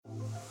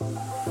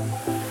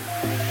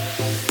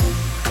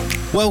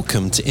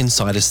Welcome to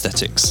Inside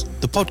Aesthetics,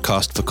 the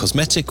podcast for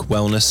cosmetic,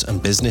 wellness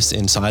and business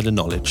insider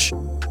knowledge.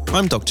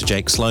 I'm Dr.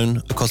 Jake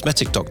Sloan, a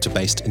cosmetic doctor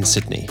based in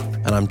Sydney,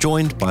 and I'm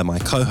joined by my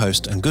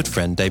co-host and good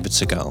friend David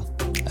Segal,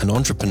 an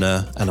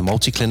entrepreneur and a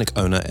multi-clinic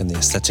owner in the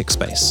aesthetic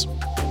space.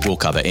 We'll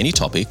cover any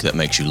topic that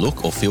makes you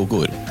look or feel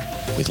good,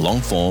 with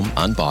long-form,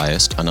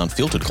 unbiased and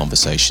unfiltered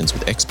conversations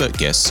with expert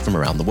guests from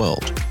around the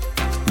world.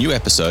 New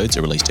episodes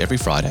are released every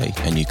Friday,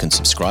 and you can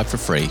subscribe for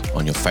free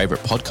on your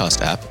favourite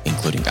podcast app,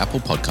 including Apple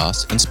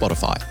Podcasts and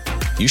Spotify.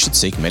 You should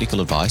seek medical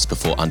advice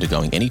before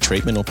undergoing any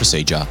treatment or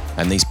procedure,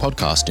 and these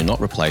podcasts do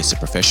not replace a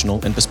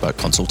professional and bespoke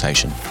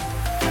consultation.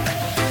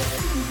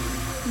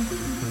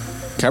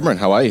 Cameron,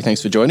 how are you?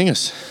 Thanks for joining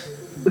us.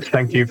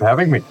 Thank you for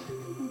having me.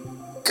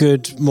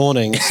 Good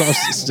morning.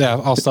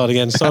 I'll start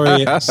again.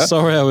 Sorry I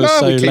was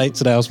so late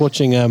today. I was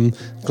watching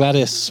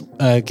Gladys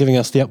giving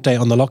us the update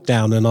on the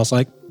lockdown, and I was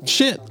like,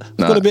 shit, I've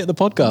got to be at the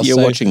podcast. You're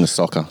watching the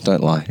soccer,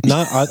 don't lie.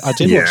 No, I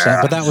did watch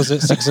that, but that was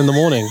at 6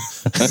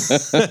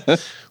 a.m.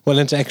 Well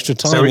into extra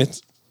time.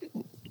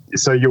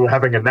 So you were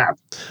having a nap.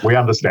 We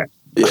understand.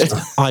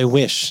 I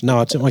wish. No,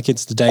 I took my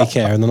kids to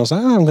daycare, and then I was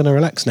like, I'm going to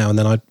relax now, and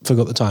then I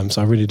forgot the time,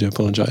 so I really do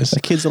apologise. Are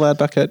kids allowed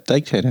back at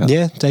daycare now?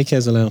 Yeah,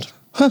 daycare's allowed.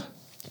 Huh.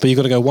 But you've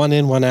got to go one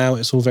in, one out.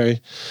 It's all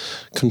very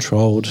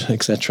controlled,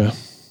 etc.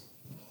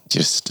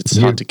 It's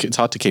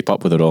hard to keep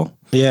up with it all.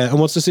 Yeah, and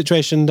what's the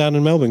situation down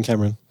in Melbourne,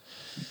 Cameron?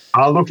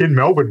 Look, in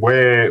Melbourne,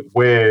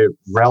 we're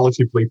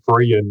relatively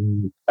free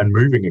and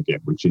moving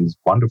again, which is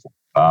wonderful.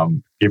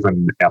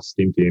 Given our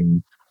stint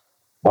in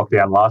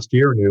lockdown last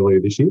year and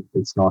earlier this year,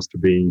 it's nice to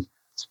be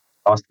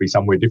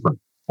somewhere different.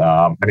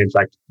 And in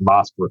fact,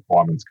 mask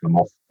requirements come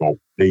off,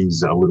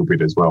 ease a little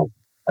bit as well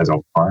as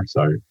of tomorrow.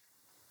 So,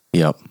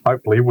 yep.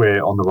 Hopefully,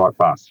 we're on the right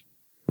path.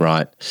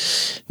 Right.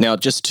 Now,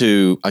 just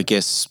to, I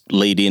guess,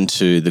 lead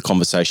into the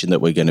conversation that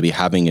we're going to be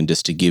having and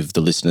just to give the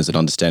listeners an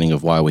understanding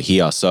of why we're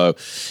here. So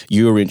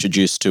you were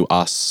introduced to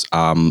us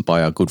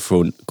by our good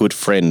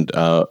friend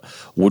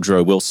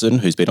Woodrow Wilson,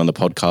 who's been on the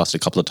podcast a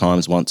couple of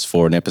times, once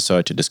for an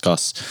episode to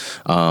discuss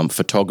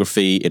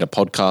photography in a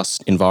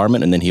podcast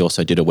environment. And then he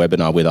also did a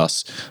webinar with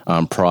us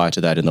prior to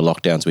that in the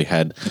lockdowns we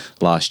had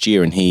last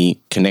year. And he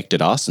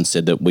connected us and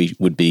said that we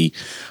would be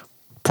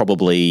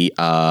probably,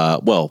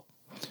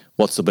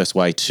 what's the best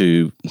way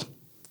to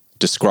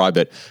describe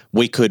it?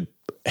 We could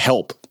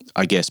help,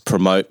 I guess,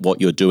 promote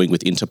what you're doing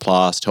with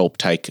Interplast, help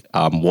take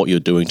what you're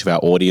doing to our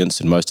audience.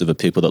 And most of the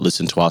people that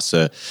listen to us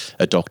are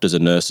doctors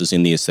and nurses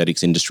in the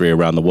aesthetics industry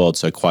around the world.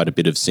 So quite a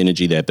bit of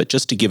synergy there. But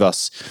just to give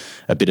us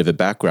a bit of a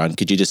background,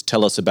 could you just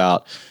tell us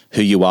about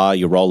who you are,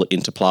 your role at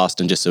Interplast,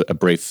 and just a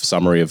brief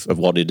summary of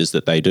what it is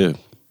that they do?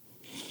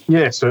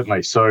 Yeah,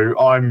 certainly. So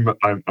I'm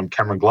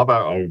Cameron Glover.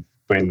 I've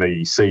been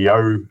the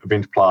CEO of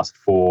Interplast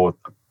for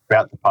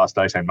about the past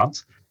 18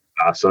 months.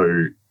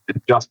 So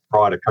just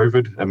prior to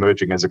COVID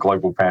emerging as a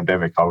global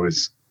pandemic, I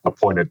was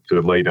appointed to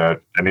lead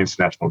an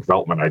international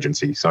development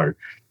agency. So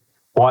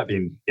quite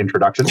the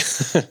introduction.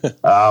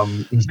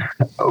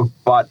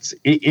 But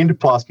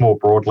Interplast more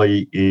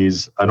broadly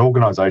is an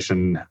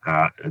organisation,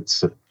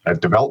 it's a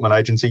development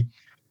agency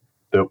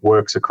that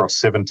works across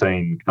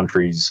 17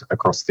 countries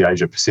across the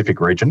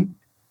Asia-Pacific region.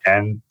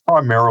 And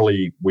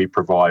primarily we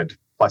provide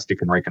plastic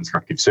and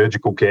reconstructive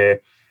surgical care,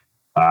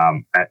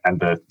 and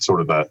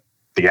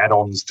the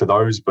add-ons to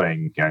those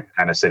being,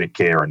 anaesthetic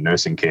care and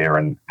nursing care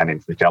and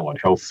infant allied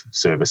health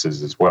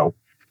services as well.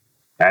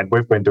 And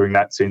we've been doing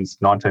that since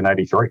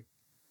 1983.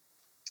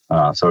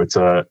 So it's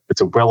a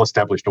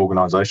well-established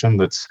organisation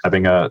that's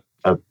having a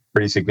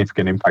pretty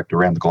significant impact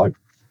around the globe.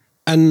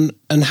 And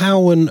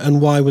how and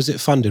why was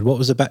it funded? What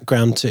was the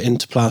background to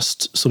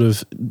Interplast sort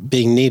of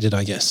being needed,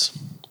 I guess?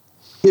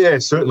 Yeah,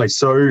 certainly.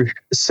 So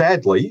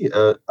sadly,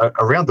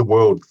 around the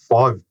world,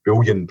 5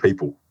 billion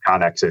people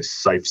can't access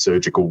safe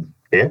surgical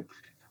care.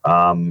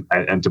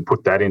 And to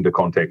put that into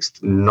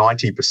context,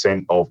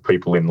 90% of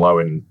people in low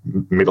and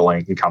middle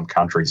income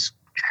countries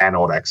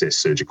cannot access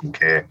surgical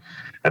care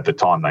at the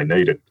time they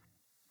need it.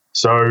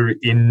 So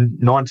in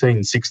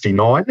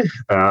 1969,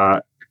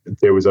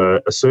 there was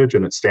a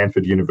surgeon at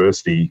Stanford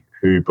University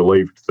who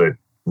believed that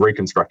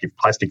reconstructive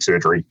plastic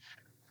surgery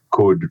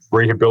could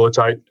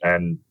rehabilitate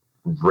and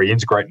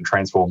reintegrate and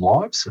transform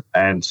lives.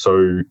 And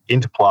so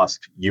Interplast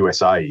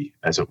USA,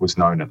 as it was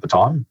known at the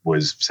time,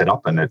 was set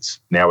up, and it's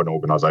now an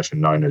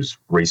organisation known as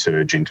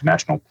Resurge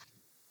International.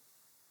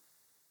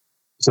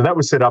 So that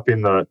was set up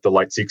in the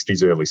late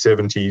 60s, early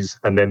 70s.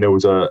 And then there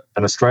was an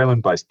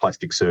Australian-based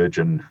plastic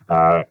surgeon,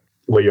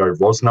 Leo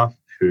Rosner,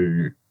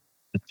 who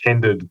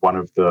attended one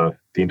of the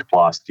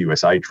Interplast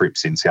USA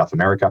trips in South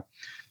America.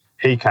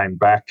 He came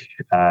back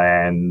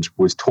and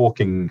was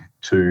talking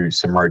to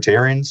some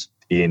Rotarians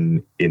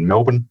in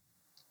Melbourne,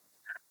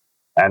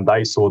 and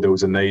they saw there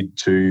was a need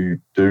to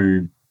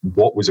do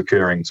what was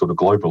occurring sort of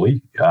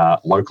globally,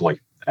 locally.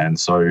 And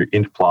so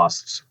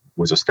Interplast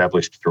was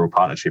established through a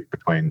partnership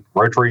between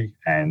Rotary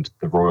and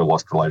the Royal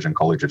Australasian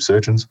College of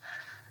Surgeons.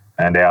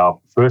 And our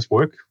first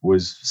work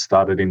was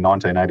started in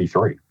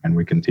 1983, and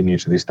we continue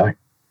to this day.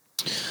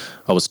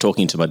 I was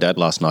talking to my dad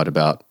last night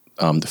about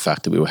the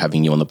fact that we were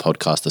having you on the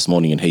podcast this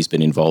morning, and he's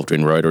been involved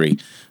in Rotary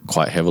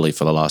quite heavily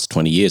for the last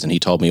 20 years. And he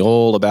told me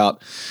all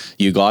about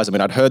you guys. I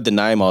mean, I'd heard the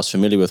name. I was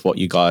familiar with what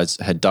you guys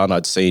had done.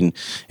 I'd seen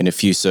in a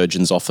few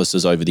surgeons'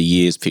 offices over the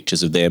years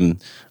pictures of them,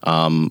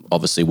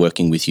 obviously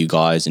working with you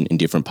guys in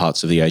different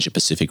parts of the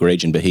Asia-Pacific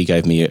region. But he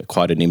gave me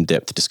quite an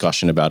in-depth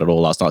discussion about it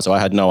all last night. So I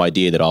had no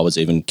idea that I was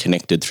even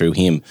connected through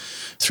him,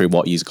 through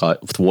what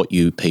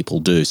you people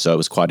do. So it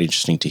was quite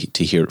interesting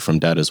to hear it from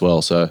Dad as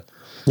well. So.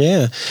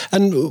 Yeah.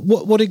 And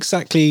what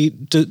exactly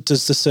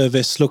does the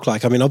service look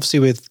like? I mean, obviously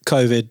with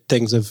COVID,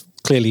 things have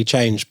clearly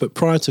changed, but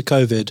prior to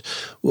COVID,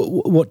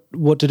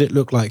 what did it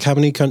look like? How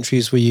many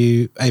countries were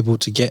you able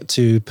to get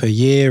to per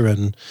year,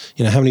 and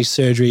how many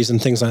surgeries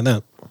and things like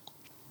that?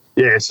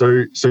 Yeah,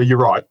 so you're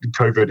right.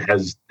 COVID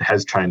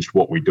has changed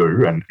what we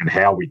do and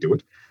how we do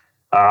it.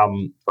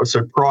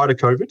 So prior to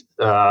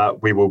COVID,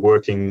 we were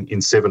working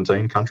in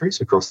 17 countries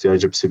across the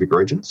Asia-Pacific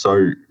region.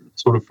 So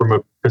sort of from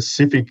a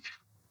Pacific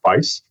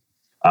base,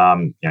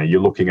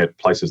 you're looking at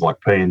places like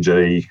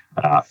PNG,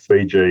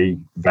 Fiji,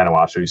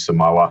 Vanuatu,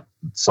 Samoa,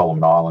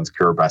 Solomon Islands,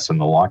 Kiribati,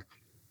 and the like.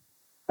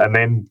 And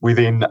then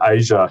within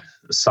Asia,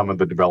 some of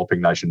the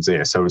developing nations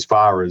there. So as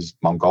far as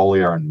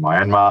Mongolia and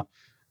Myanmar,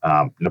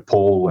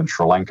 Nepal and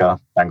Sri Lanka,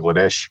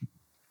 Bangladesh,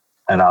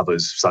 and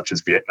others such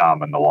as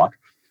Vietnam and the like.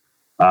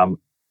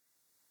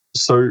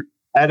 So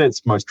at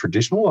its most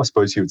traditional, I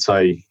suppose you would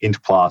say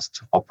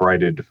Interplast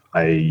operated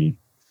a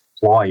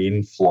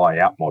fly-in,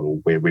 fly-out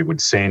model where we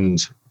would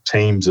send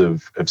teams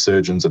of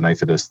surgeons,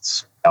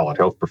 anaesthetists, allied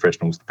health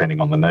professionals, depending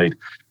on the need,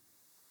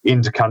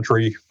 into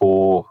country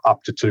for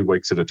up to 2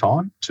 weeks at a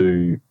time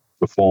to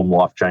perform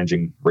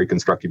life-changing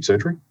reconstructive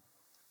surgery.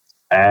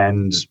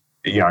 And,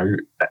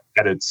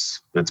 at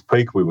its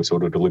peak, we were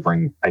sort of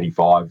delivering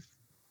 85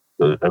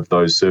 of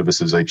those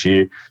services each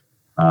year.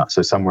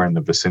 So somewhere in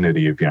the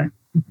vicinity of,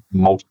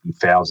 multiple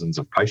thousands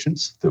of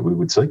patients that we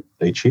would see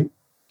each year.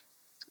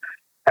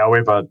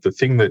 However, the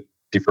thing that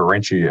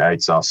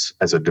differentiates us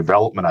as a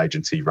development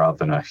agency rather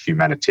than a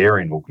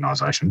humanitarian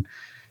organisation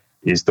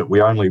is that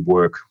we only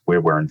work where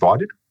we're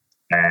invited,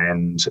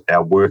 and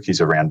our work is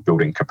around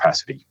building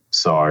capacity.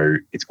 So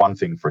it's one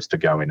thing for us to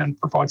go in and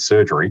provide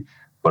surgery,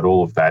 but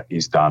all of that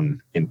is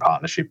done in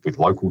partnership with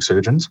local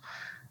surgeons,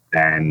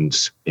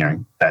 and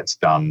that's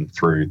done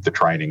through the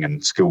training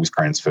and skills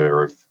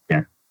transfer of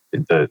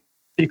the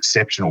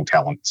exceptional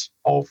talents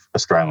of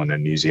Australian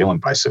and New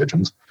Zealand-based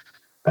surgeons,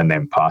 and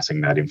then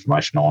passing that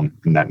information on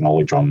and that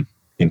knowledge on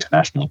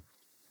internationally.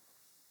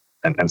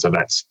 And so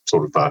that's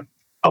sort of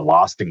a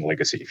lasting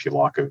legacy, if you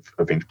like, of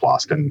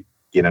Interplast. And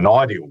in an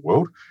ideal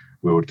world,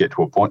 we would get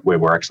to a point where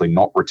we're actually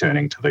not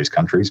returning to these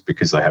countries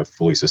because they have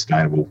fully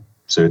sustainable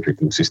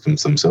surgical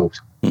systems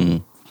themselves.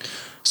 Mm.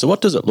 So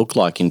what does it look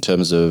like in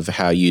terms of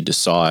how you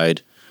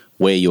decide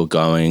where you're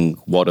going?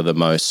 What are the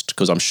most,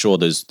 because I'm sure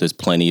there's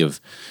plenty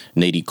of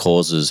needy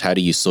causes. How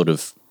do you sort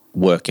of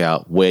work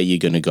out where you're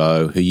going to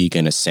go, who you're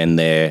going to send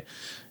there,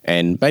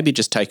 and maybe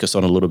just take us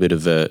on a little bit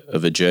of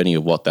a journey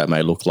of what that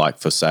may look like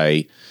for,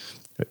 say,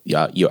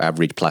 your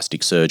average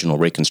plastic surgeon or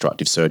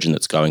reconstructive surgeon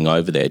that's going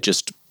over there,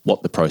 just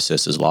what the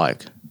process is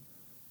like.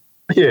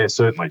 Yeah,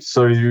 certainly.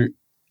 So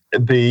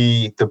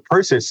the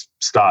process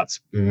starts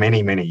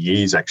many, many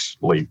years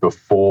actually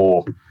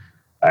before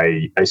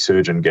a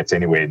surgeon gets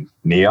anywhere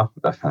near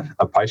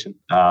a patient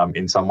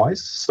in some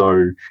ways.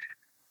 So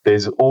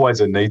there's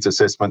always a needs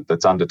assessment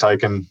that's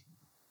undertaken.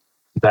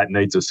 That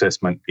needs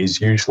assessment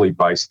is usually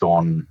based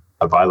on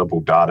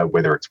available data,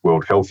 whether it's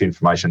World Health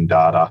Information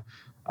data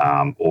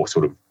or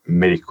sort of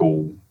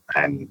medical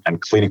and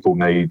clinical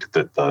need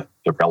that the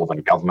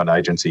relevant government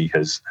agency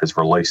has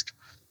released.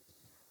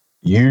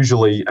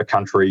 Usually a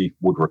country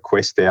would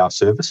request our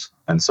service,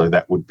 and so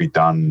that would be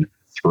done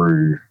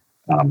through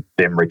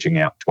them reaching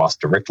out to us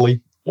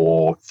directly,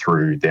 or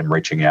through them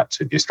reaching out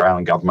to the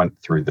Australian government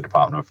through the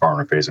Department of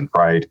Foreign Affairs and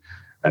Trade,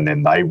 and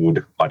then they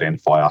would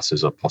identify us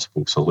as a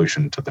possible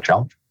solution to the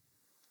challenge.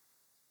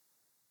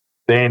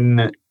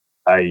 Then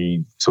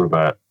a sort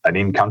of an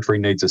in-country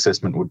needs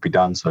assessment would be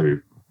done. So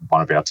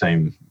one of our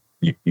team,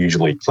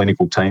 usually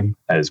clinical team,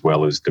 as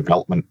well as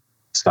development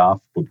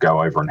staff, would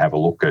go over and have a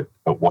look at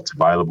what's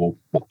available,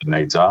 what the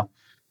needs are.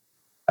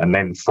 And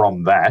then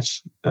from that,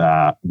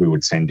 we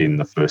would send in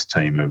the first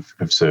team of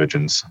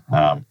surgeons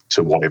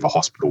to whatever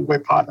hospital we're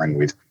partnering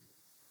with.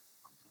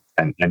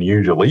 And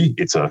usually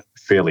it's a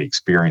fairly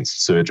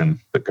experienced surgeon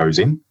that goes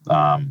in.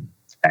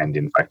 And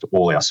in fact,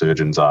 all our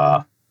surgeons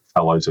are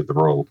fellows of the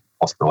Royal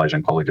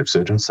Australasian College of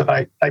Surgeons, so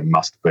they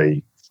must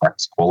be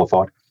FRACS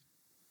qualified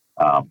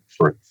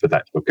for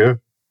that to occur.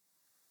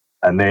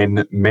 And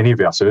then many of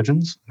our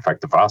surgeons, in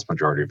fact, the vast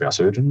majority of our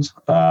surgeons,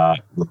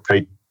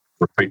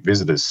 repeat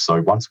visitors. So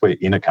once we're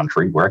in a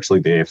country, we're actually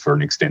there for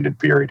an extended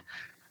period.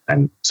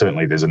 And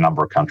certainly there's a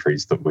number of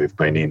countries that we've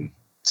been in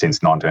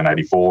since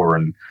 1984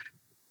 and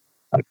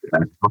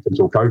up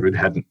until COVID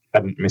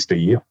hadn't missed a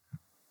year.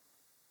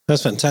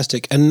 That's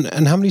fantastic.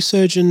 And how many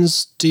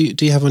surgeons do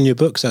you have on your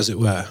books, as it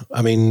were?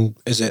 I mean,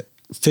 is it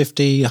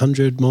 50,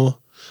 100 more?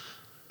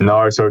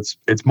 No, so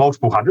it's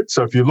multiple hundreds.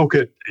 So if you look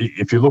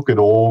at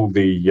all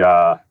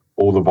the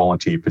all the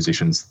volunteer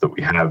positions that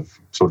we have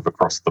sort of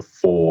across the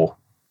 4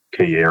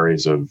 key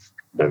areas of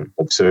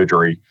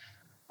surgery,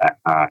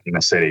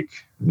 anaesthetic,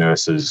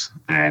 nurses,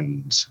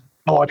 and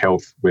allied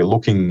health, we're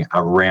looking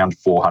around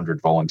 400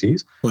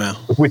 volunteers. Wow.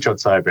 Of which I'd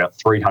say about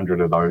 300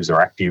 of those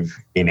are active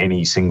in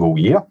any single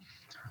year.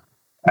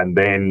 And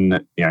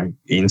then,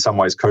 in some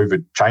ways,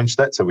 COVID changed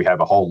that. So we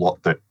have a whole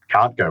lot that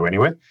can't go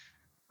anywhere.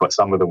 But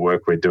some of the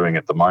work we're doing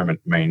at the moment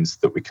means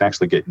that we can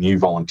actually get new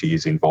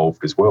volunteers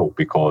involved as well,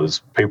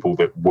 because people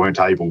that weren't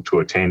able to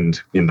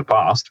attend in the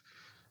past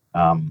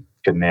can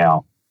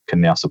now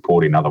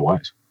support in other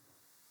ways.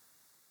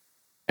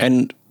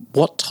 And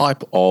what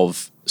type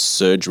of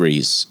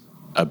surgeries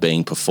are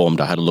being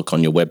performed? I had a look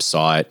on your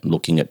website,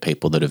 looking at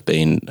people that have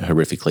been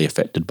horrifically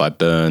affected by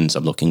burns.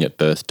 I'm looking at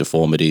birth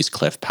deformities,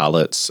 cleft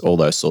palates, all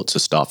those sorts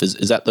of stuff.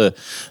 Is that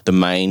the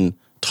main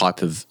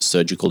type of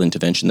surgical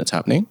intervention that's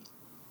happening?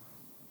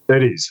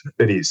 It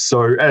is.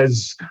 So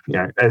as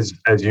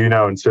you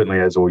know, and certainly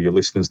as all your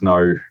listeners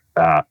know,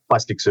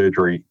 plastic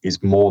surgery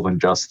is more than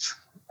just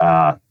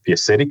the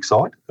aesthetic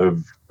side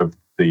of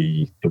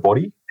the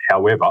body.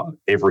 However,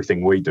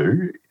 everything we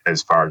do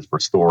as far as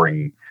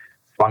restoring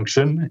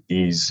function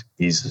is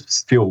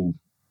still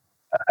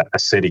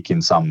aesthetic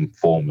in some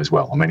form as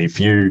well. I mean, if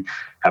you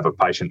have a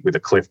patient with a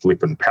cleft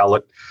lip and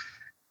palate,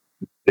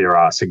 there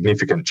are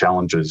significant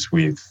challenges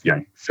with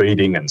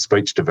feeding and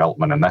speech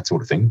development and that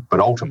sort of thing. But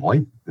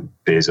ultimately,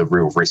 there's a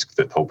real risk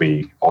that they'll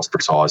be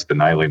ostracised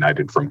and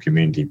alienated from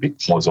community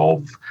because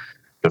of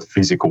the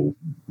physical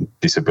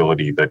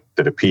disability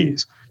that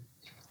appears.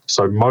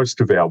 So most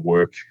of our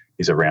work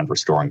is around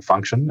restoring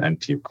function.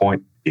 And to your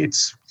point,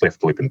 it's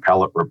cleft lip and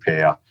palate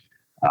repair.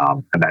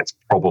 And that's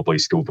probably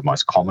still the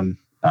most common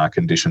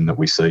condition that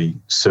we see,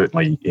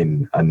 certainly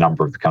in a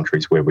number of the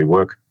countries where we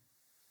work.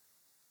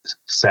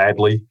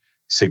 Sadly,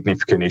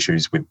 significant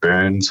issues with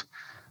burns,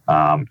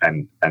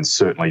 and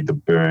certainly the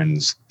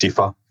burns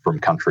differ from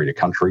country to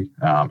country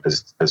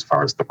as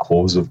far as the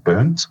cause of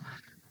burns.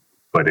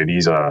 But it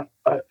is a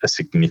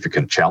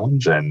significant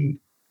challenge, and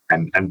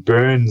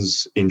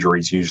burns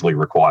injuries usually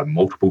require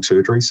multiple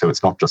surgeries, so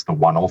it's not just a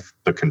one-off.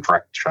 The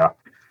contracture,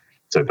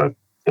 so the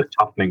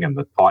toughening and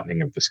the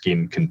tightening of the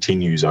skin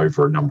continues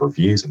over a number of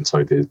years, and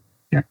so there's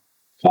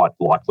quite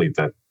likely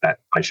that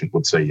patient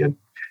would see a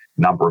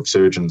number of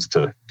surgeons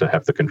to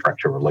have the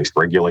contracture released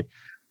regularly.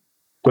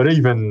 But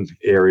even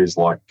areas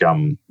like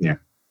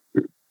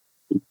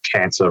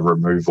cancer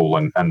removal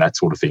and that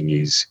sort of thing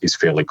is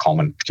fairly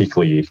common,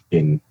 particularly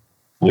in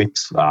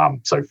lips,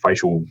 so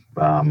facial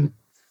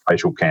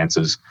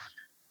cancers,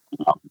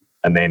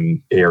 and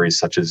then areas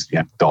such as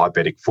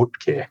diabetic foot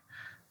care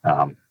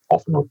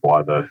often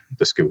require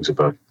the skills of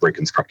a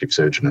reconstructive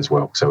surgeon as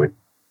well. So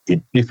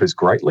it differs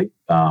greatly,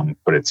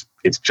 but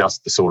it's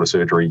just the sort of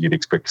surgery you'd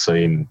expect to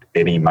see in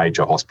any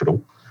major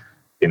hospital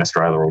in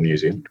Australia or New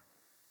Zealand.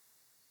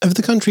 Of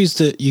the countries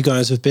that you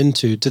guys have been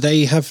to, do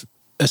they have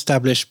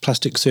established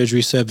plastic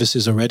surgery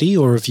services already,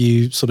 or have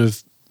you sort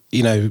of,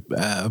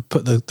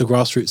 put the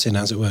grassroots in,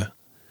 as it were?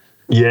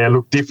 Yeah,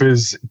 look,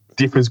 differs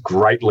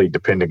greatly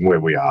depending where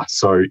we are.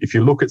 So if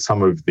you look at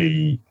some of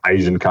the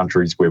Asian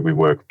countries where we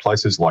work,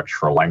 places like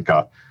Sri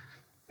Lanka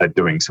are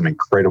doing some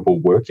incredible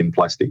work in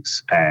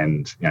plastics,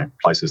 and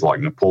places like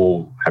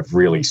Nepal have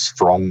really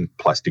strong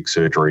plastic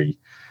surgery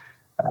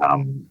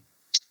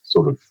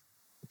sort of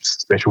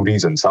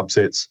specialties and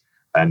subsets.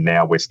 And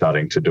now we're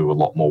starting to do a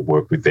lot more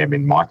work with them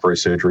in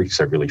microsurgery,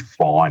 so really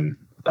fine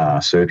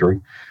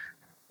surgery.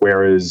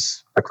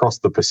 Whereas across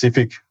the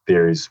Pacific,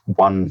 there is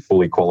one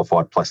fully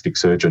qualified plastic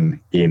surgeon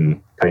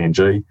in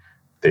PNG.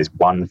 There's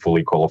one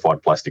fully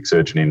qualified plastic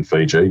surgeon in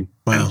Fiji,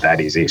 wow. And that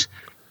is it.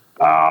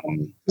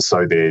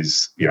 So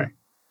there's,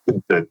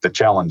 the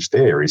challenge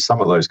there is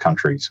some of those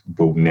countries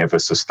will never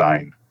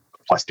sustain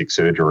a plastic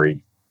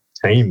surgery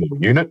team or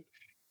unit.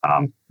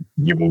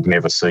 You will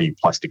never see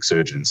plastic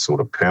surgeons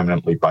sort of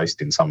permanently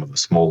based in some of the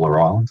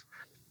smaller islands.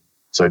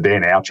 So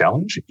then our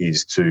challenge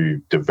is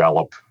to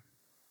develop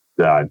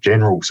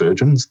general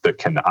surgeons that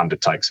can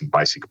undertake some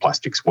basic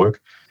plastics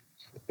work.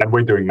 And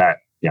we're doing that,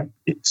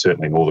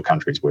 certainly in all the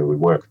countries where we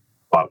work.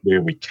 But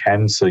where we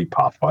can see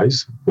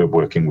pathways, we're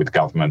working with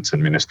governments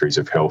and ministries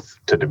of health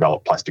to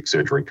develop plastic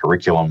surgery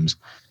curriculums.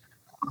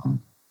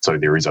 So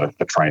there is a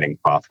training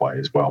pathway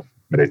as well.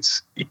 But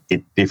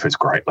it differs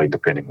greatly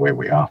depending where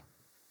we are.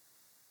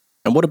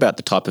 And what about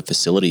the type of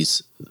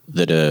facilities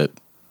that are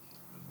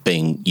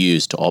being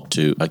used to opt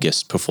to, I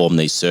guess, perform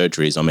these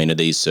surgeries? I mean, are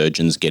these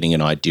surgeons getting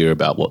an idea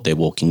about what they're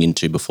walking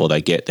into before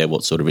they get there?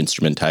 What sort of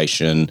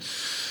instrumentation,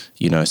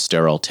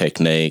 sterile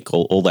technique,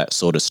 all that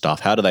sort of stuff?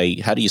 How do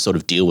you sort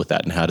of deal with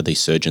that, and how do these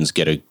surgeons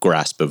get a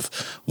grasp of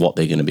what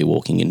they're going to be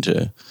walking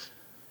into?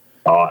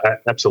 Oh,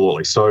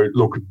 absolutely. So,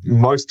 look,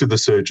 most of the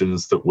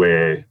surgeons that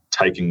we're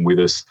taking with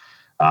us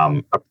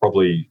are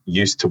probably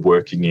used to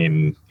working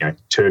in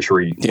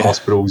tertiary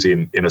hospitals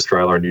in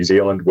Australia and New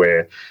Zealand,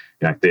 where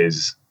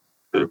there's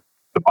the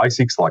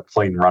basics like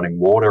clean running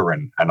water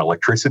and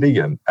electricity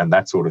and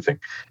that sort of thing.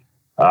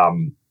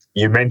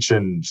 you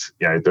mentioned,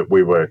 that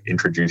we were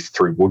introduced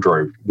through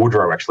Woodrow.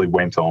 Woodrow actually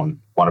went on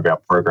one of our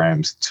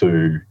programs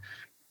to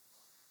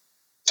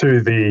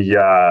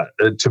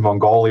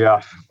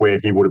Mongolia, where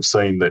he would have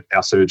seen that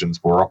our surgeons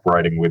were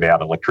operating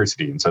without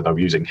electricity, and so they were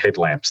using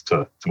headlamps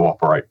to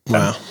operate.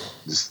 Wow.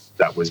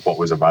 That was what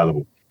was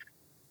available.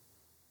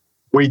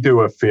 We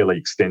do a fairly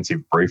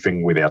extensive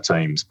briefing with our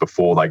teams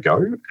before they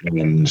go,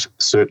 and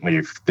certainly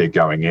if they're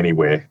going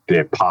anywhere,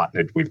 they're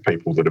partnered with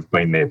people that have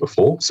been there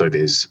before, so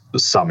there's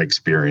some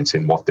experience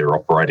in what they're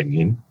operating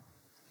in.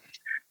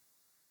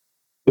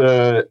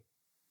 The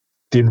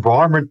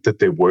environment that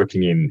they're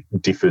working in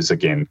differs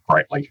again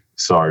greatly.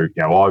 So,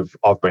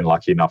 I've been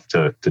lucky enough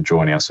to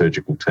join our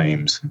surgical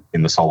teams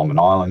in the Solomon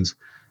Islands.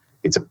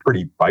 It's a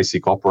pretty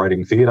basic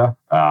operating theatre.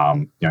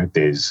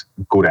 There's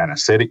good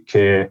anaesthetic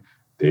care.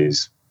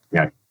 There's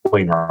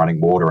clean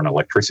running water and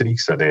electricity.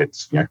 So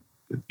that's,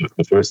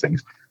 the first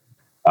things.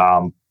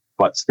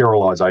 But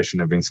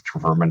sterilisation of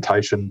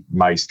instrumentation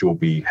may still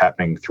be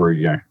happening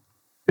through,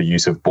 the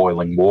use of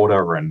boiling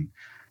water and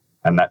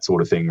that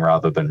sort of thing,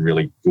 rather than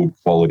really good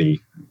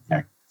quality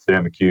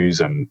thermocues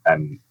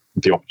and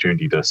the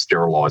opportunity to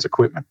sterilise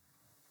equipment.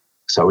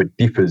 So it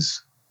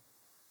differs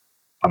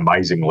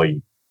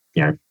amazingly,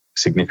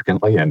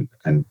 significantly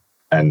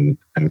and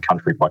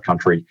country by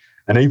country,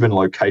 and even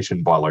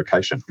location by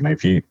location. I mean,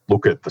 if you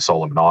look at the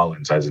Solomon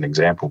Islands as an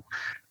example,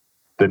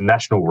 the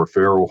National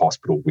Referral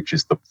Hospital, which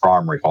is the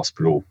primary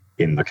hospital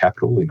in the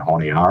capital, in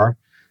Honiara,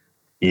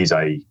 is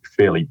a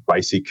fairly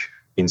basic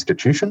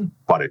institution,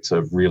 but it's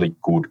a really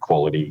good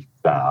quality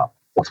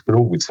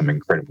hospital with some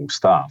incredible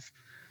staff.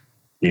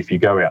 If you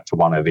go out to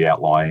one of the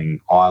outlying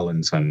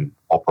islands and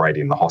operate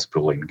in the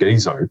hospital in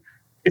Gizo,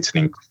 it's an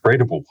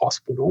incredible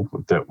hospital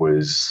that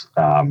was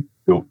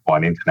built by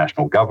an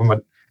international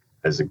government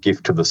as a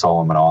gift to the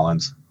Solomon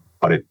Islands,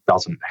 but it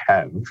doesn't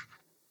have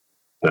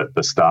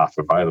the staff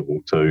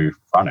available to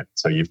run it.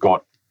 So you've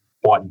got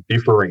quite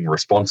differing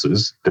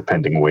responses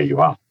depending where you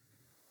are.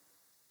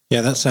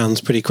 Yeah, that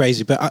sounds pretty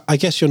crazy. But I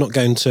guess you're not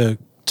going to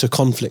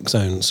conflict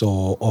zones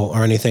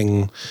or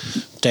anything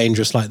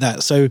dangerous like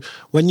that. So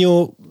when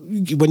you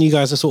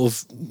guys are sort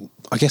of,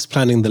 I guess,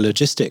 planning the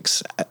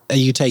logistics, are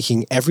you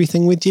taking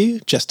everything with you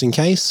just in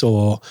case,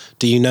 or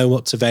do you know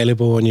what's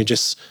available and you're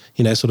just,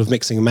 sort of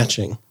mixing and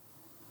matching?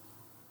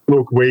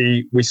 Look,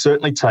 we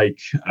certainly take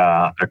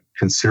a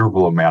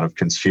considerable amount of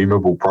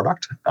consumable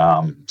product.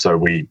 So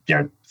we,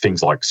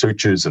 things like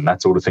sutures and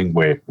that sort of thing,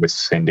 we're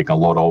sending a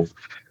lot of.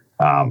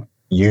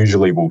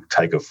 Usually we'll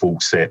take a full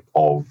set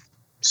of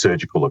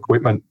surgical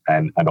equipment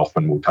and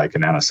often we'll take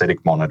an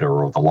anaesthetic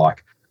monitor or the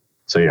like.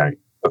 So,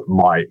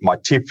 my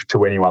tip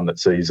to anyone that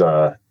sees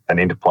an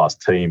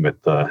Interplast team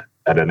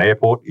at an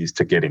airport is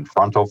to get in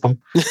front of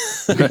them,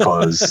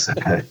 because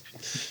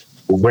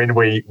when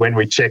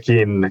we check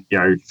in,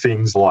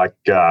 things like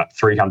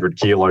 300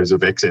 kilos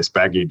of excess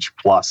baggage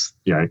plus,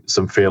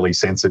 some fairly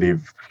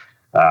sensitive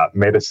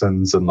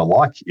medicines and the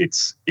like,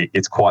 it's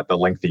quite the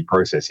lengthy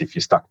process if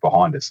you're stuck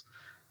behind us.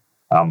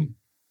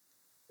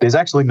 There's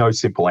actually no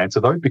simple answer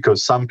though,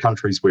 because some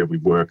countries where we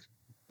work,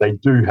 they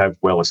do have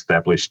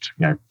well-established,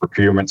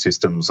 procurement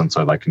systems, and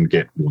so they can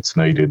get what's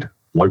needed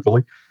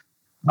locally.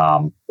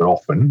 But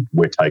often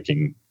we're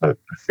taking a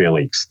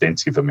fairly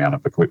extensive amount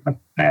of equipment,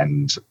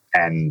 and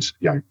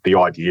the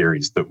idea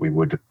is that we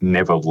would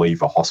never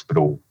leave a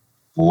hospital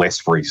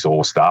less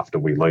resourced after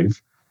we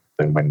leave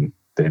than when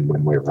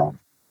we're on.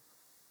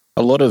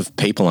 A lot of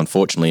people,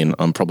 unfortunately, and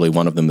I'm probably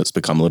one of them that's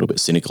become a little bit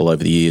cynical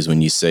over the years,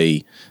 when you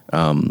see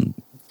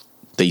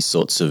these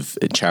sorts of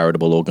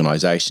charitable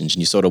organisations, and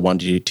you sort of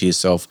wonder to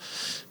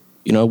yourself,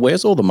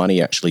 where's all the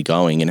money actually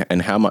going,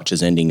 and how much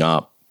is ending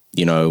up,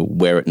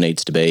 where it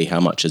needs to be, how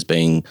much is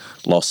being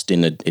lost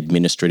in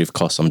administrative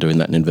costs. I'm doing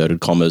that in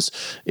inverted commas.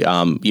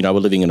 We're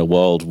living in a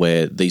world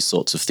where these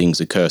sorts of things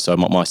occur. So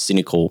my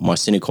cynical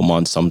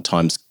mind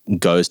sometimes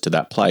goes to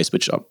that place,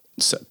 which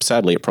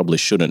sadly it probably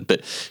shouldn't.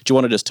 But do you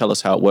want to just tell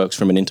us how it works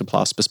from an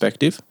Interplast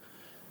perspective?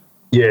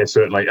 Yeah,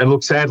 certainly. And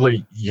look,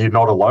 sadly, you're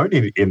not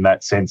alone in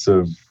that sense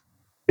of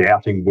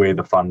doubting where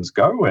the funds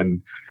go.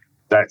 And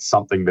that's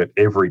something that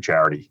every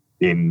charity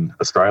in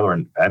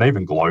Australia and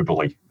even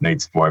globally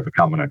needs to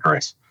overcome and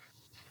address.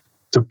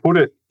 To put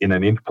it in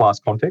an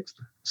Interplast context,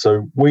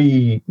 so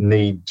we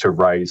need to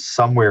raise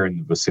somewhere in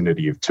the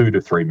vicinity of $2 to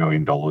 $3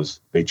 million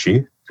each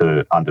year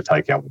to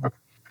undertake our work.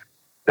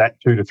 That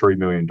 $2 to $3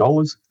 million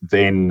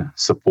then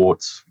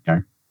supports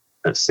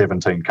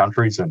 17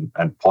 countries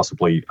and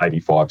possibly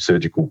 85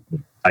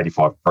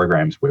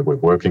 programs where we're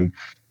working,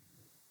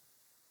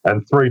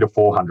 and 300 to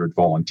 400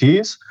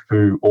 volunteers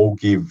who all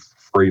give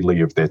freely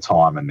of their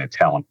time and their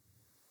talent.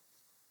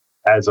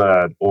 As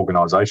an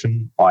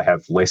organisation, I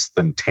have less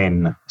than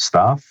 10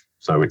 staff,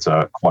 so it's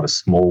quite a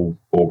small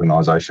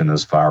organisation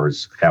as far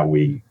as how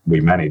we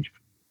manage.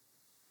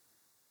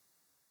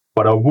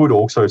 But I would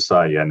also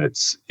say, and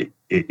it's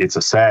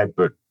a sad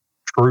but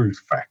true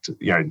fact,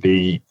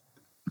 a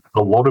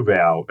lot of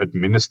our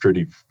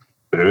administrative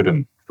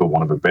burden, for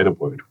want of a better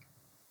word,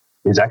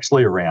 is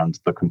actually around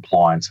the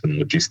compliance and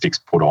logistics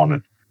put on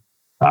it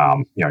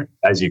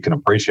As you can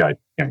appreciate,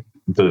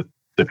 the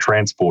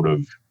transport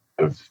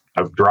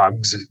of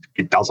drugs,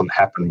 it doesn't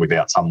happen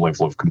without some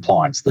level of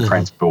compliance. The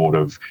transport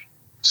of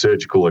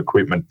surgical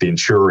equipment, the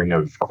ensuring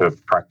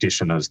of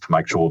practitioners to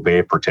make sure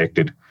they're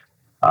protected,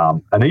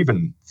 and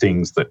even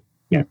things that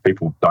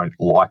people don't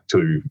like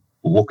to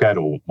look at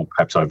or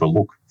perhaps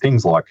overlook,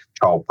 things like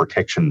child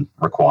protection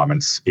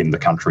requirements in the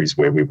countries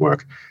where we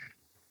work.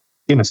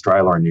 In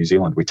Australia and New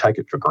Zealand, we take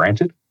it for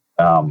granted.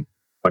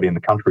 But in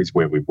the countries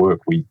where we work,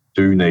 we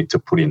do need to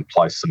put in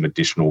place some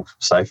additional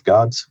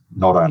safeguards,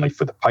 not only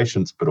for the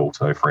patients, but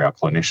also for our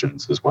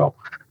clinicians as well.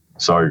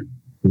 So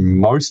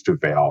most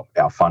of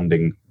our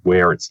funding,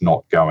 where it's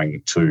not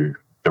going to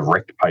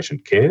direct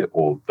patient care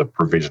or the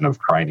provision of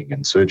training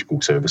and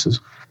surgical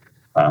services,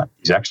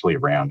 is actually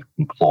around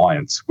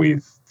compliance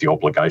with the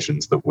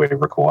obligations that we're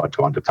required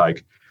to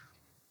undertake.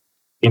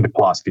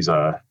 Interplast is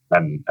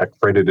an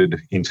accredited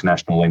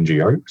international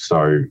NGO.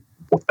 So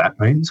what that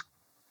means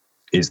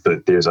is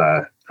that there's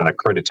an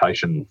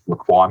accreditation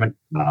requirement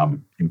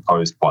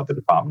imposed by the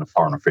Department of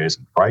Foreign Affairs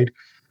and Trade.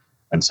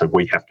 And so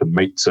we have to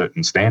meet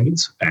certain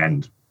standards,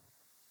 and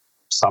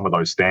some of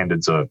those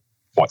standards are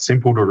quite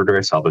simple to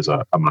address, others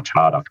are much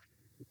harder.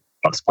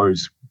 I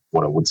suppose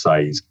what I would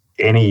say is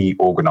any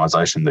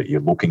organisation that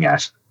you're looking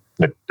at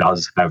that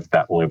does have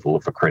that level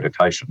of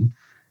accreditation,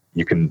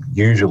 you can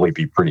usually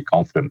be pretty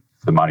confident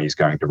the money is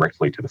going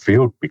directly to the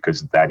field,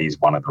 because that is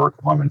one of the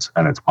requirements,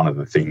 and it's one of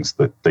the things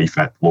that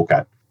DFAT look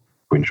at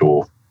to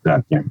ensure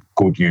that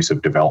good use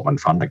of development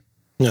funding.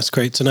 That's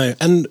great to know.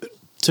 And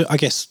I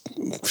guess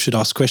should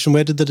ask a question,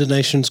 where did the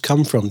donations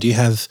come from? Do you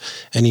have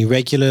any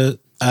regular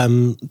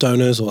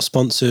donors or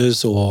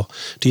sponsors, or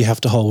do you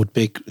have to hold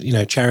big,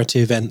 charity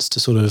events to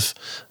sort of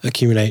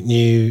accumulate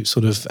new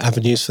sort of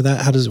avenues for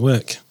that? How does it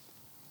work?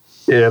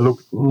 Yeah,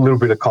 look, a little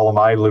bit of column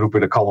A, a little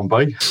bit of column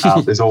B.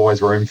 There's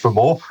always room for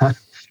more.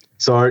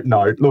 So,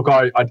 no, look,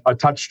 I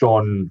touched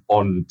on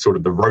sort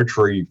of the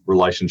Rotary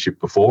relationship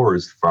before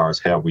as far as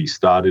how we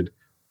started.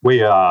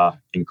 We are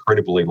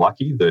incredibly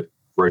lucky that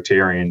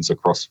Rotarians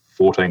across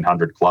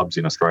 1,400 clubs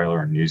in Australia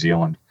and New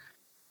Zealand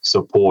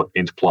support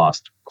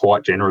Interplast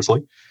quite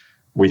generously.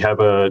 We have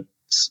a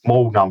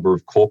small number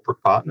of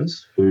corporate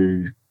partners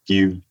who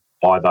give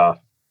either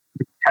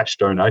cash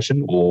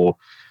donation or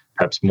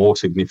perhaps more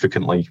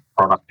significantly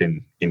product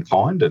in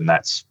kind, and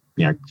that's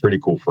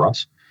critical for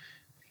us.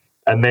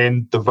 And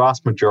then the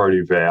vast majority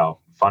of our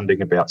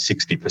funding, about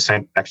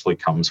 60%, actually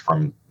comes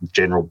from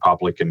general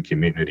public and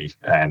community.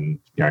 And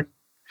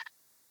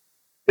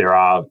there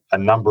are a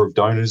number of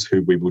donors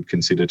who we would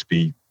consider to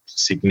be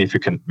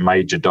significant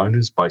major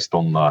donors based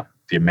on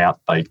the amount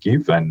they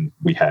give, and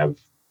we have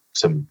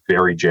some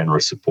very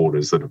generous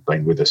supporters that have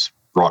been with us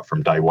right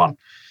from day one.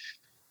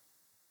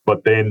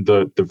 But then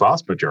the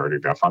vast majority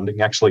of our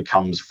funding actually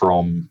comes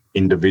from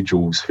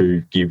individuals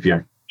who give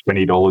 $20,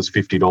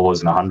 $50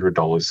 and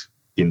 $100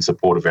 in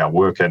support of our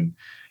work. And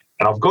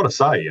I've got to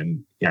say,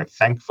 and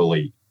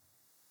thankfully,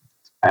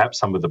 perhaps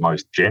some of the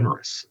most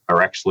generous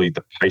are actually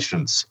the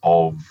patients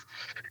of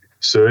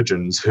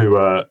surgeons who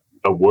are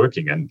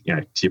working. And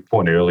to your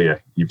point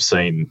earlier, you've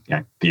seen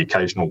the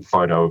occasional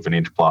photo of an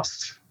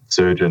Interplast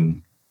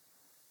surgeon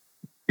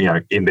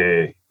in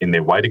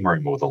their waiting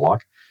room or the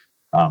like.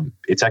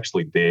 It's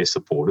actually their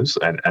supporters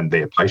and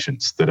their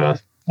patients that are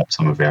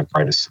some of our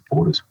greatest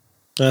supporters.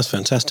 That's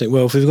fantastic.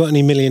 Well, if we've got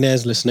any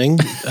millionaires listening,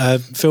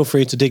 feel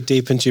free to dig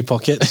deep into your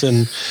pockets,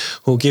 and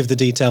we'll give the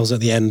details at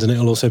the end, and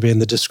it'll also be in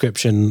the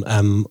description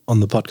on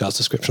the podcast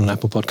description on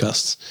Apple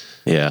Podcasts.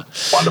 Yeah.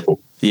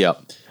 Wonderful. Yeah.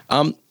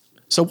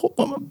 So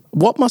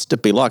what must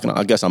it be like? And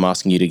I guess I'm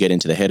asking you to get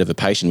into the head of a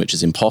patient, which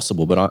is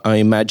impossible, but I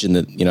imagine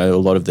that, a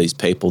lot of these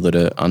people that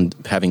are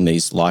having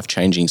these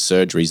life-changing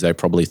surgeries, they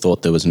probably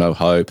thought there was no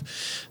hope.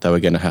 They were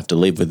going to have to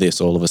live with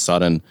this. All of a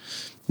sudden,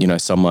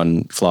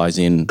 someone flies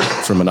in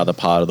from another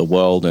part of the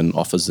world and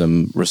offers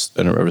them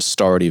a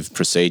restorative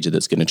procedure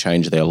that's going to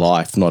change their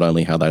life, not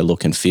only how they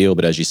look and feel,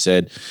 but as you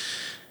said,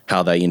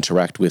 how they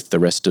interact with the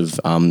rest of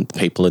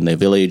people in their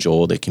village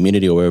or their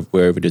community or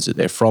wherever it is that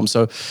they're from.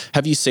 So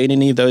have you seen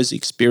any of those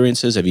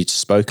experiences? Have you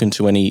spoken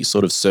to any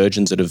sort of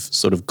surgeons that have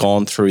sort of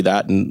gone through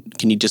that? And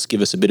can you just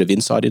give us a bit of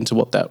insight into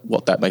what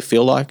that may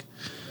feel like?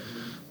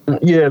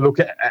 Yeah, look,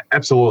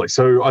 absolutely.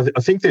 So I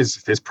think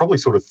there's probably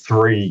sort of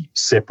three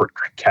separate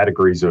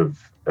categories of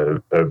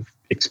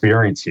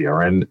experience here.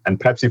 And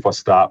perhaps if I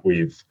start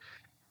with,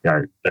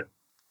 the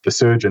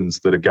surgeons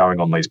that are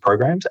going on these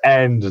programs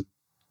and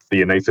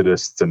the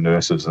anaesthetists and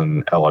nurses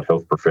and allied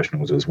health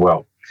professionals as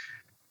well.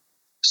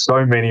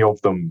 So many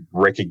of them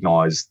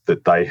recognise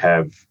that they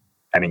have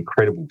an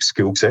incredible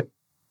skill set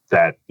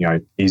that,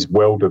 is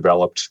well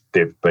developed.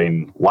 They've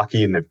been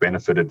lucky and they've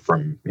benefited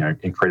from,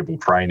 incredible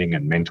training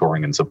and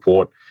mentoring and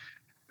support.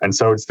 And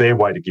so it's their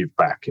way to give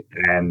back.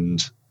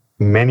 And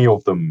many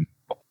of them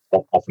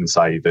often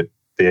say that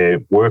their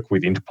work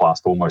with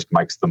Interplast almost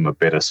makes them a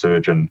better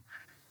surgeon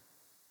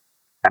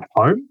at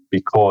home,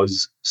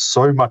 because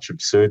so much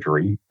of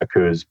surgery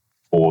occurs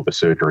before the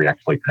surgery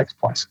actually takes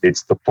place.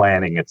 It's the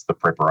planning, it's the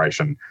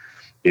preparation,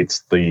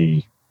 it's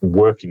the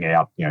working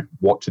out,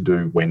 what to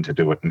do, when to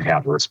do it, and how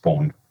to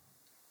respond.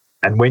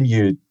 And when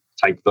you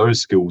take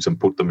those skills and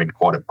put them in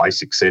quite a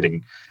basic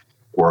setting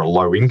or a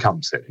low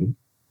income setting,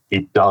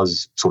 it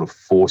does sort of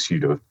force you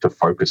to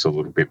focus a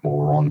little bit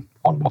more on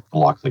what the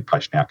likely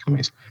patient outcome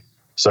is.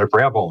 So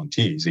for our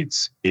volunteers,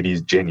 it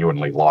is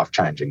genuinely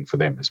life-changing for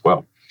them as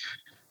well.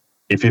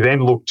 If you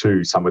then look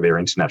to some of their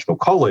international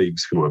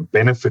colleagues who are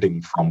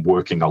benefiting from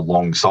working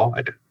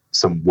alongside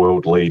some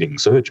world-leading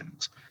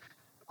surgeons,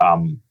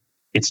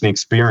 it's an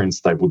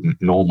experience they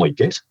wouldn't normally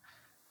get.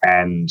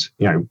 And,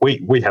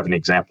 we have an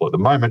example at the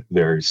moment.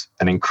 There's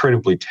an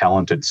incredibly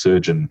talented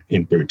surgeon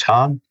in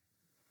Bhutan.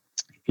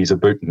 He's a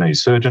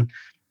Bhutanese surgeon,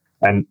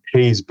 and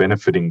he's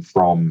benefiting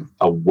from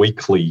a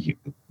weekly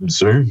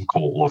Zoom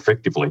call,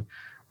 effectively,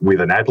 with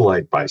an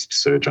Adelaide-based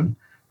surgeon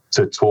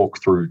to talk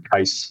through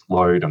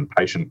caseload and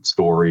patient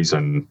stories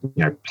and,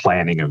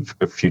 planning of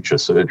future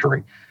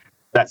surgery.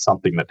 That's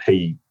something that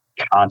he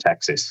can't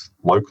access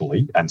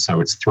locally, and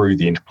so it's through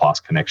the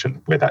Interplast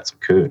connection where that's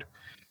occurred.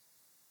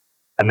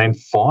 And then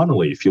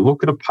finally, if you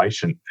look at a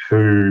patient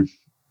who,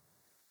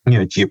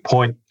 to your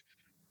point,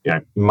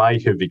 may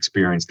have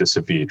experienced a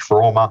severe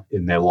trauma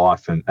in their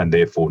life and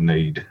therefore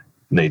need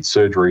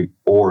surgery,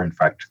 or in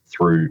fact,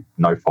 through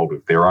no fault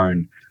of their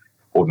own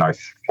or no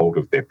fault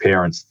of their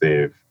parents,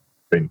 they've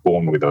been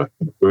born with a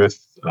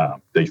birth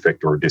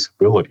defect or a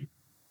disability.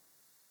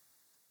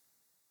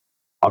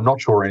 I'm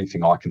not sure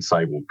anything I can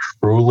say will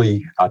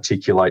truly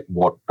articulate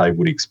what they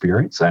would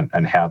experience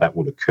and how that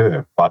would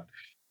occur. But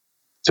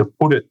to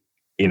put it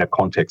in a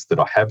context that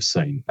I have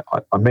seen,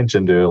 I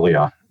mentioned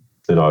earlier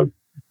that I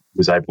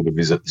was able to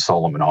visit the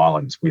Solomon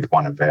Islands with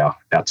one of our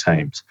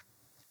teams.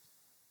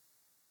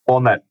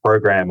 On that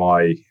program,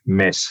 I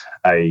met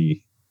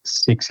a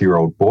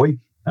 6-year-old boy,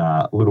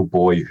 a little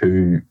boy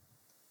who,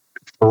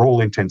 for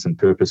all intents and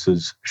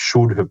purposes,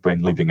 should have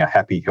been living a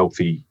happy,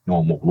 healthy,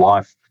 normal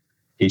life.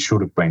 He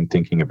should have been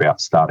thinking about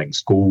starting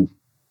school.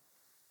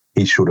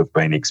 He should have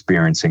been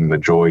experiencing the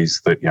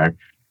joys that,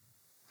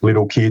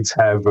 little kids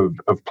have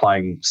of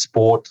playing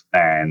sport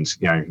and,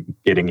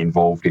 getting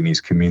involved in his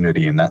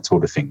community and that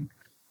sort of thing.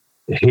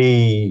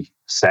 He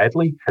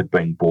sadly had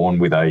been born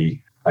with a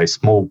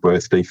small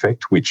birth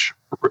defect, which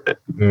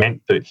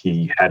meant that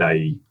he had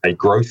a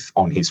growth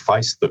on his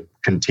face that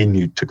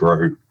continued to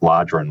grow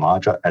larger and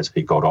larger as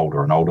he got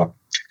older and older.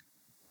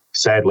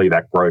 Sadly,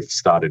 that growth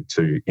started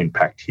to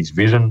impact his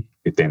vision.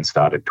 It then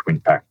started to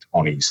impact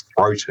on his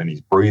throat and his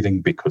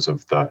breathing because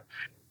of the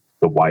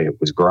way it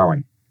was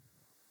growing.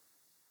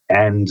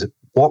 And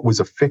what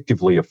was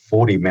effectively a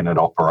 40-minute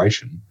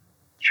operation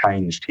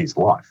changed his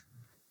life.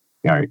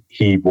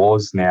 He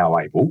was now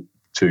able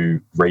to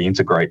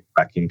reintegrate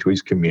back into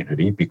his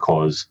community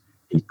because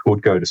he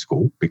could go to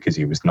school, because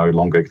he was no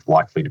longer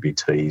likely to be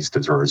teased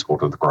as a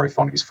result of the growth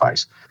on his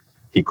face.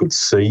 He could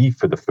see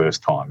for the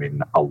first time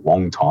in a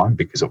long time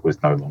because it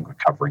was no longer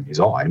covering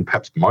his eye. And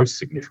perhaps most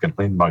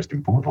significantly and most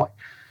importantly,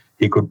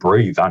 he could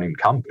breathe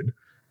unencumbered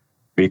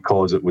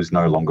because it was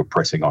no longer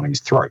pressing on his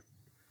throat.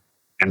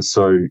 And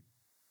so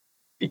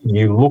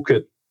you look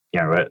at,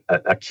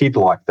 a kid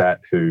like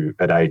that who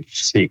at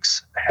age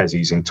 6 has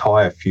his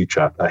entire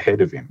future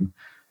ahead of him,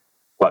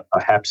 but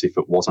perhaps if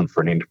it wasn't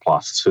for an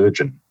Interplast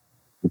surgeon,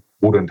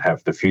 wouldn't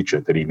have the future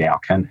that he now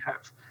can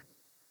have.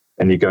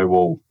 And you go,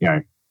 well,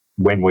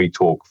 when we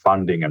talk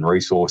funding and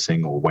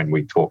resourcing, or when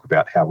we talk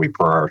about how we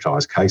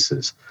prioritise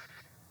cases,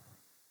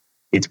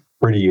 it's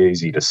pretty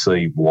easy to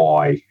see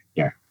why,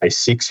 a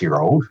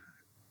 6-year-old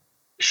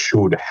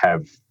should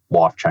have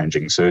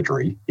life-changing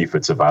surgery if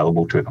it's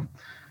available to them.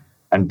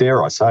 And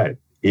dare I say it,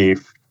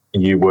 if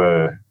you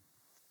were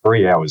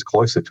 3 hours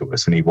closer to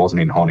us and he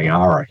wasn't in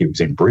Honiara, he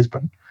was in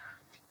Brisbane,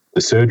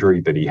 the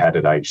surgery that he had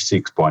at age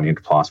 6 by an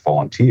Interplast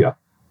volunteer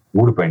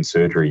would have been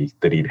surgery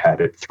that he'd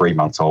had at 3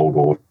 months old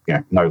or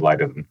no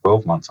later than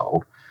 12 months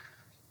old,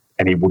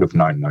 and he would have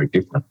known no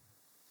different.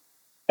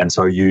 And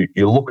so you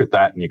look at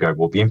that and you go,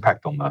 well, the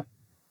impact on the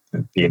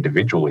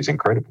individual is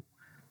incredible,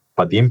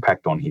 but the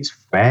impact on his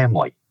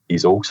family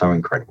is also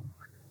incredible.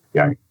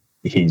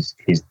 His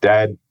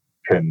dad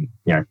can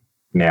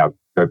now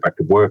go back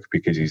to work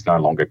because he's no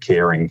longer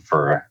caring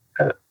for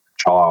a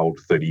child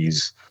that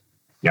is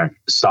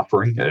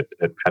suffering at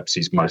perhaps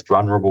his most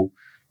vulnerable.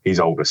 His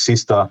older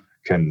sister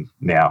can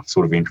now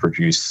sort of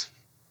introduce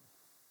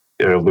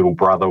her little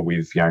brother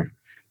with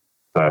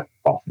the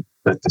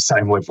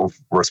same level of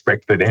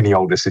respect that any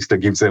older sister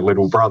gives their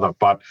little brother,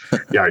 but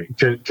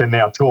can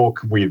now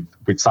talk with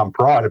some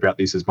pride about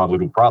this as my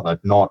little brother,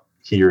 not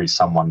here is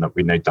someone that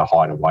we need to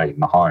hide away in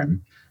the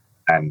home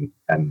and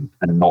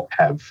not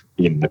have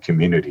in the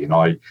community.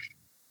 And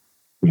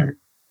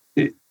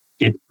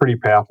it's pretty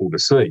powerful to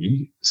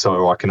see.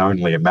 So I can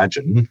only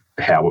imagine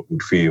how it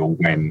would feel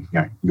when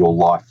your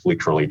life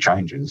literally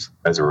changes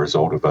as a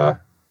result of a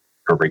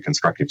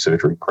reconstructive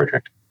surgery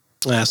project.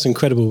 That's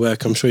incredible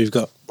work. I'm sure you've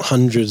got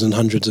hundreds and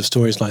hundreds of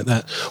stories like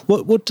that.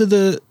 What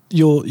do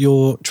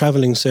your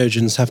travelling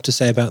surgeons have to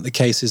say about the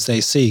cases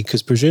they see?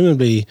 Because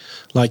presumably,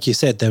 like you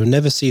said, they would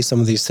never see some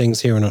of these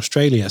things here in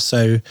Australia.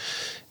 So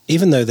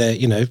even though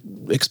they're,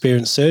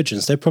 experienced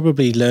surgeons, they're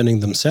probably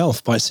learning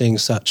themselves by seeing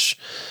such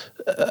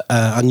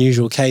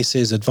unusual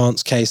cases,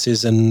 advanced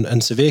cases,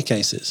 and severe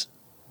cases.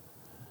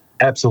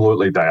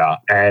 Absolutely, they are.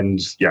 And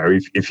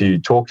if you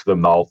talk to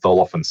them, they'll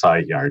often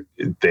say,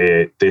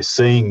 they're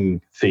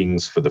seeing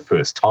things for the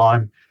first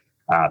time.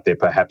 They're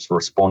perhaps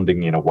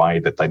responding in a way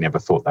that they never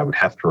thought they would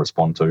have to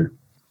respond to.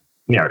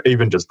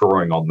 Even just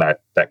drawing on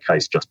that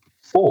case just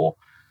before,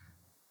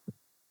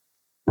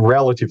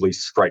 relatively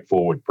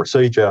straightforward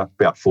procedure,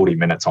 about 40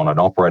 minutes on an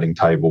operating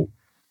table.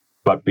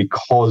 But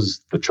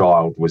because the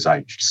child was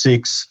aged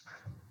 6,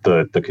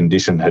 the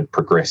condition had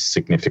progressed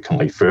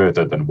significantly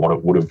further than what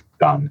it would have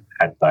done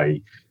had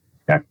they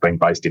been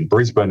based in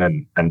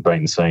Brisbane and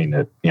been seen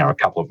at a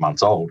couple of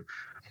months old.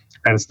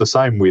 And it's the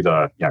same with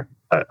a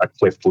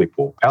cleft lip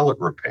or palate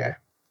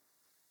repair.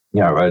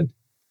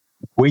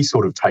 We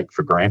sort of take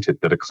for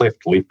granted that a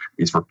cleft lip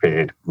is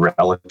repaired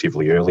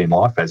relatively early in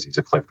life, as is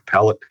a cleft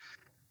palate.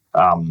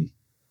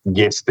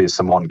 Yes, there's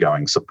some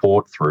ongoing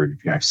support through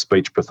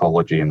speech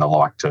pathology and the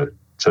like to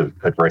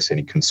address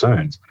any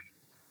concerns.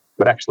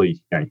 But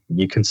actually,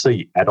 you can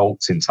see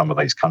adults in some of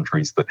these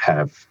countries that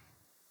have,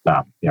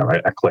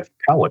 a cleft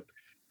palate,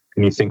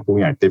 and you think,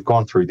 well, they've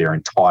gone through their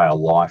entire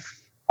life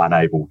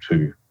unable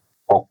to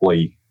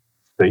properly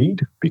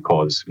feed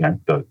because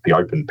the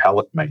open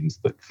palate means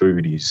that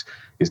food is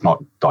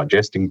not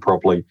digesting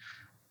properly.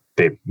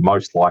 They're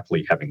most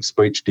likely having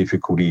speech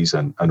difficulties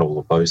and all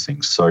of those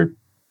things. So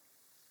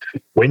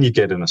when you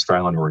get an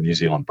Australian or a New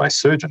Zealand-based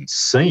surgeon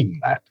seeing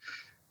that,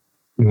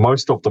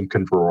 most of them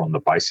can draw on the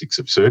basics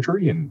of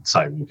surgery and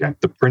say,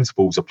 the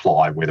principles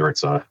apply whether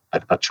it's a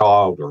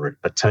child or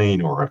a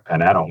teen or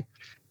an adult.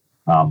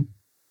 And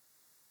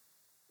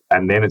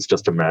then it's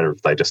just a matter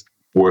of they just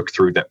work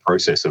through that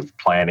process of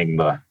planning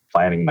the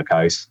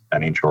case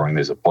and ensuring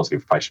there's a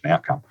positive patient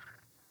outcome.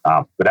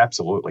 But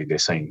absolutely, they're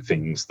seeing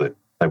things that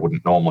they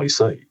wouldn't normally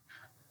see.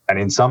 And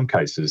in some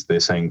cases, they're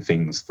seeing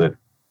things that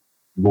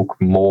look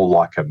more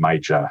like a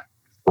major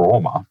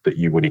trauma that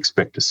you would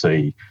expect to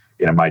see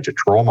in a major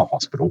trauma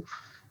hospital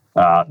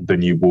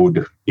than you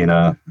would in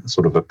a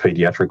sort of a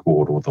paediatric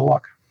ward or the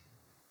like.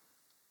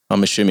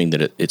 I'm assuming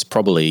that it's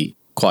probably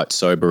quite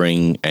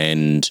sobering,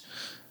 and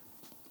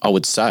I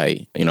would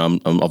say, I'm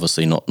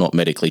obviously not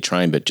medically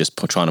trained, but just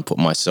trying to put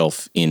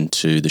myself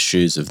into the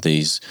shoes of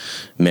these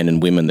men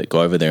and women that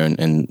go over there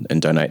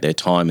and donate their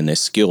time and their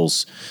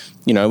skills.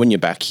 When you're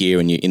back here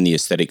and you're in the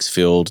aesthetics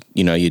field,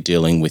 you're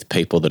dealing with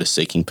people that are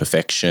seeking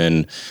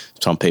perfection,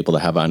 some people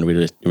that have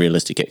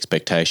unrealistic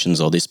expectations,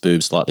 or this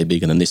boob's slightly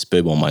bigger than this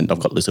boob, or I've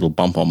got this little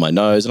bump on my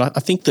nose. And I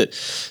think that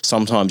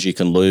sometimes you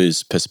can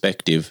lose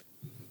perspective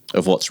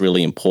of what's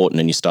really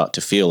important, and you start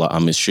to feel,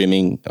 I'm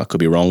assuming, I could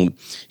be wrong,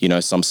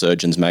 some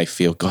surgeons may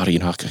feel, God,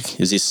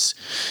 is this,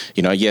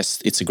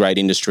 yes, it's a great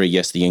industry,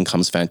 yes, the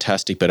income's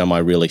fantastic, but am I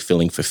really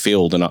feeling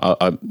fulfilled? And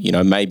I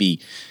maybe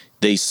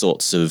these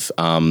sorts of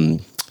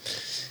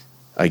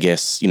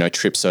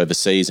trips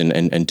overseas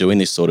and doing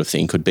this sort of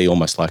thing could be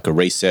almost like a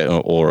reset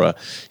or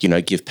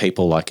give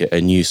people like a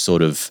new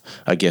sort of,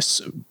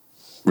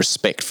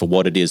 respect for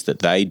what it is that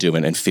they do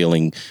and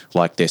feeling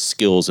like their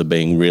skills are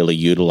being really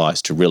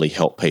utilised to really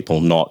help people,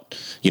 not,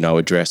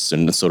 address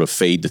and sort of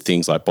feed the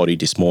things like body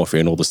dysmorphia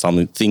and all the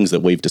some things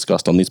that we've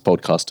discussed on this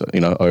podcast,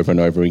 over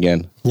and over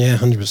again. Yeah,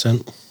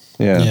 100%.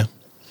 Yeah.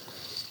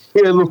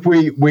 Yeah, look,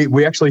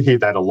 we actually hear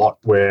that a lot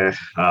where,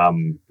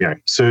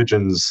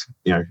 surgeons,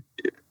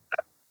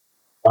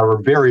 are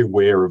very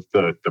aware of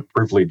the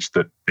privilege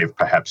that they've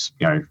perhaps,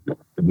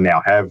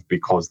 now have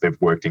because they've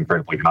worked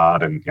incredibly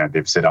hard and,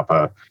 they've set up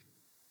a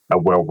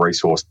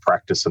well-resourced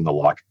practice and the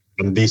like.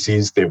 And this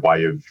is their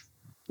way of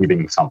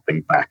giving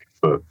something back,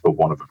 for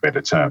want of a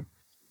better term.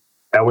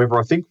 However,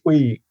 I think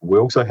we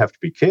also have to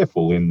be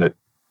careful in that,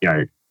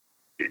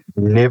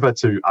 never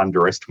to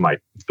underestimate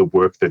the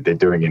work that they're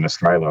doing in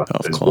Australia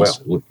as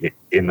well,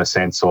 in the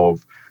sense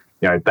of,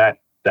 that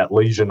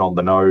lesion on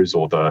the nose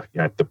or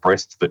the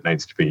breast that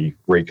needs to be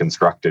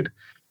reconstructed,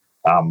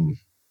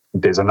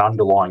 there's an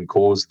underlying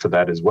cause to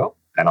that as well.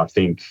 And I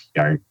think,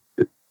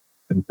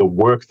 the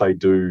work they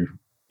do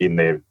in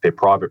their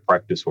private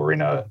practice or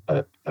in a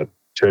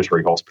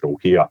tertiary hospital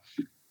here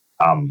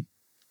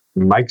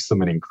makes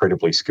them an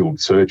incredibly skilled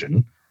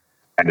surgeon,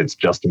 and it's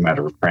just a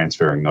matter of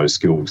transferring those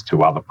skills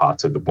to other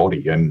parts of the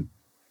body. And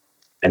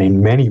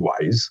in many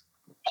ways,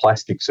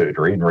 plastic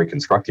surgery and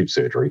reconstructive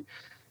surgery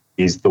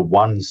is the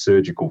one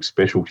surgical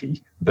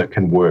specialty that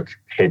can work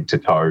head to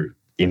toe,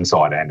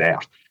 inside and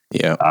out.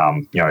 Yeah.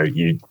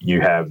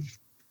 You have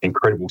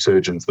incredible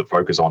surgeons that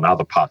focus on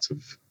other parts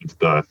of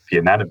the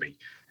anatomy,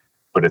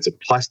 but it's a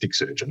plastic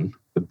surgeon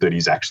that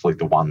is actually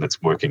the one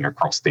that's working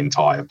across the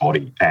entire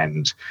body.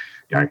 And,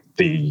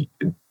 the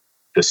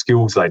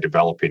skills they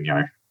develop in,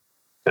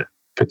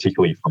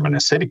 particularly from an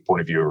aesthetic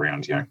point of view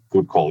around,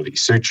 good quality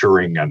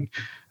suturing and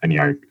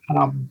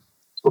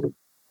sort of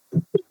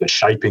the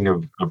shaping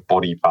of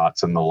body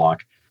parts and the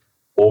like,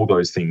 all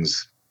those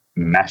things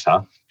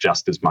matter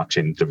just as much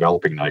in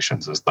developing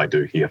nations as they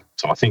do here.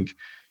 So I think,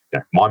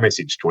 my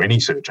message to any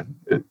surgeon,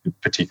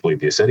 particularly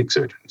the aesthetic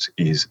surgeons,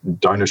 is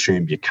don't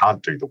assume you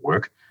can't do the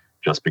work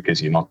just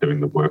because you're not doing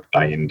the work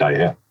day in,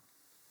 day out.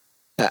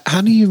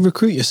 How do you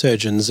recruit your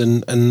surgeons,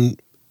 and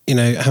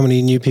how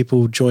many new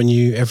people join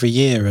you every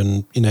year,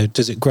 and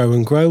does it grow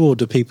and grow, or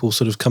do people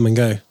sort of come and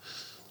go?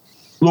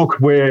 Look,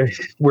 we're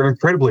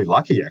incredibly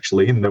lucky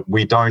actually in that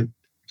we don't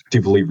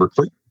actively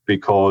recruit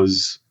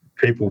because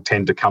people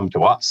tend to come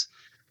to us.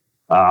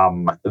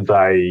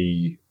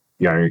 They,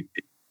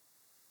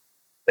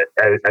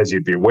 as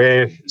you'd be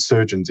aware,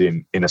 surgeons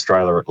in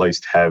Australia at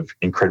least have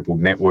incredible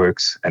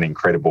networks and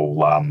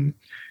incredible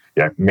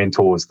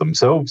mentors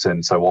themselves.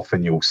 And so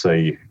often you'll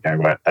see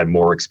a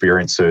more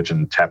experienced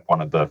surgeon tap one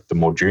of the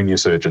more junior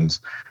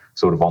surgeons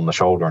sort of on the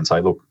shoulder and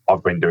say, look,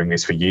 I've been doing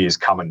this for years,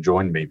 come and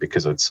join me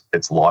because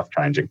it's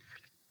life-changing.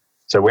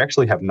 So we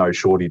actually have no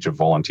shortage of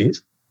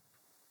volunteers.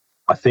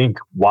 I think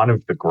one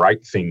of the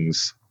great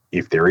things,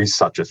 if there is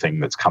such a thing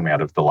that's come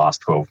out of the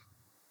last 12,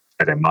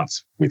 18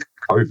 months with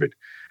COVID,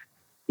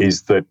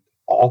 is that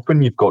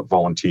often you've got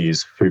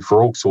volunteers who,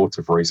 for all sorts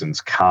of reasons,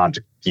 can't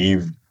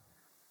give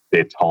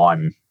their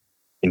time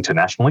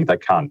internationally. They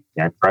can't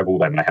travel.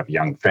 They may have a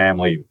young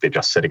family. They're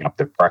just setting up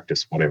their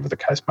practice, whatever the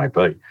case may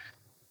be.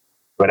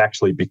 But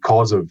actually,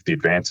 because of the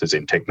advances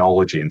in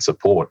technology and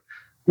support,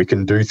 we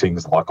can do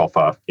things like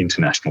offer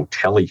international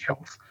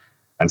telehealth.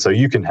 And so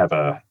you can have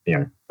a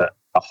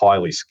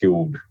highly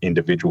skilled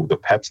individual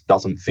that perhaps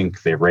doesn't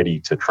think they're ready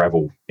to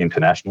travel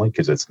internationally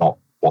because it's not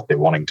what they're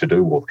wanting to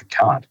do or they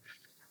can't,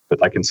 but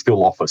they can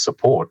still offer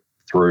support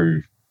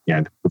through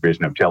the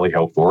provision of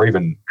telehealth or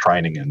even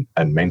training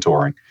and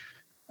mentoring.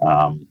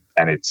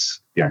 And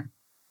it's,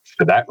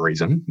 for that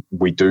reason,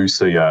 we do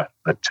see a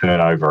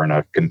turnover and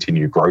a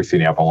continued growth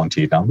in our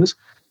volunteer numbers.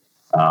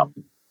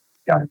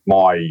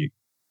 My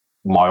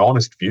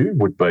honest view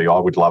would be I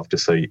would love to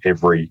see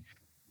every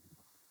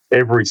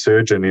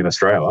surgeon in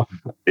Australia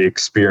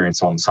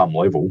experience on some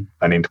level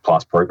an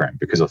Interplast program,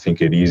 because I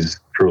think it is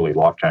truly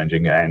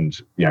life-changing, and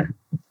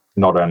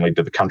not only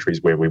do the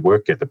countries where we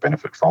work get the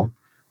benefit from,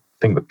 I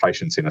think the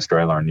patients in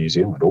Australia and New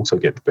Zealand also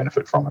get the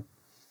benefit from it.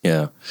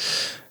 Yeah.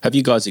 Have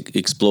you guys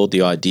explored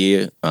the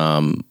idea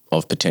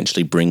of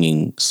potentially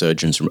bringing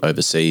surgeons from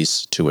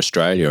overseas to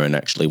Australia and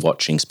actually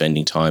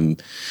spending time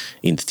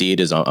in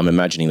theatres? I'm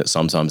imagining that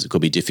sometimes it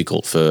could be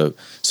difficult for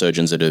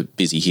surgeons that are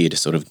busy here to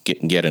sort of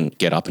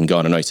get up and go.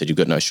 And I know you said you've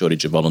got no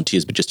shortage of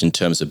volunteers, but just in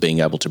terms of being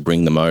able to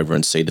bring them over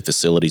and see the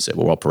facilities that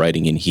we're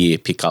operating in here,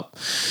 pick up,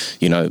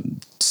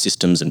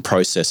 systems and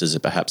processes that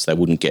perhaps they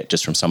wouldn't get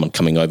just from someone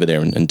coming over there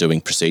and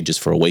doing procedures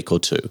for a week or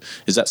two.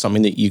 Is that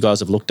something that you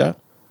guys have looked at?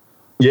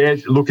 Yeah,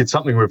 look, it's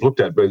something we've looked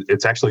at, but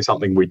it's actually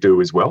something we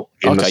do as well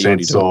in the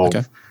sense of,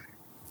 okay.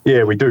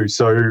 Yeah, we do.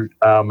 So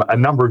a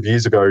number of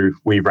years ago,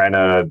 we ran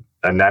an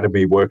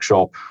anatomy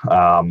workshop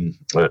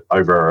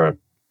over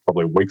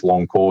probably a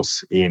week-long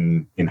course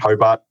in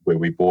Hobart, where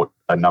we brought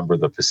a number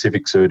of the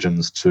Pacific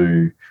surgeons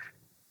to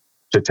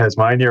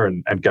Tasmania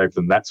and gave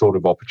them that sort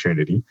of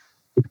opportunity.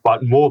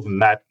 But more than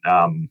that,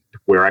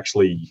 we're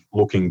actually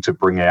looking to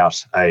bring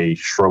out a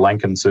Sri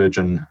Lankan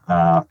surgeon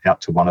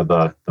out to one of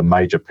the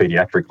major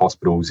paediatric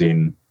hospitals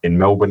in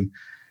Melbourne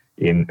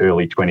in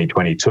early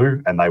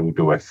 2022, and they will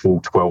do a full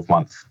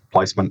 12-month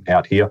placement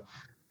out here.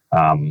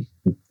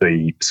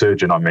 The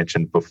surgeon I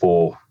mentioned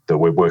before that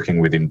we're working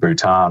with in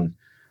Bhutan,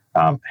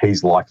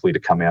 he's likely to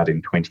come out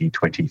in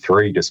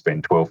 2023 to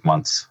spend 12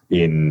 months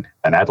in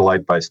an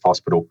Adelaide-based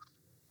hospital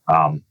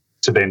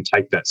to then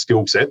take that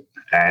skill set,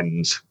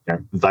 and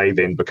they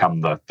then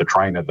become the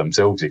trainer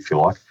themselves, if you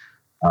like,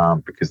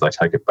 because they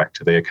take it back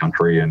to their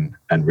country and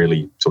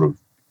really sort of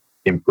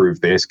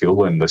improve their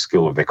skill and the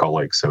skill of their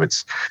colleagues. So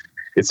it's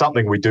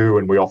something we do,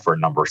 and we offer a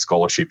number of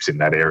scholarships in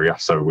that area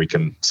so we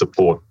can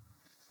support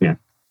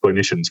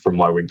clinicians from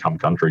low-income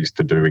countries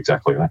to do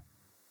exactly that.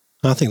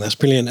 I think that's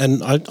brilliant.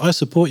 And I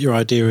support your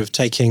idea of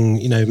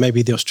taking,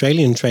 maybe the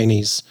Australian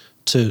trainees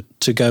to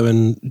go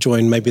and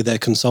join maybe their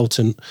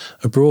consultant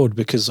abroad,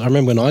 because I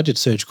remember when I did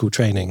surgical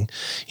training,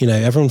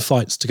 everyone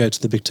fights to go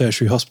to the big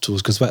tertiary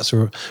hospitals because that's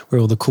where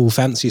all the cool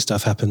fancy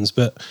stuff happens.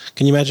 But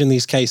can you imagine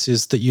these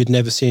cases that you'd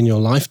never see in your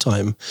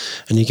lifetime,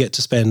 and you get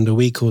to spend a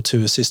week or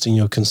two assisting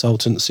your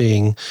consultant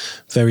seeing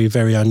very,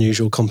 very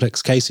unusual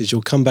complex cases?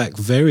 You'll come back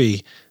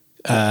very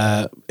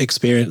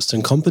experienced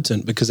and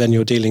competent, because then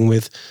you're dealing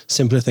with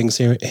simpler things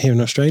here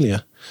in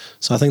Australia.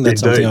 So I think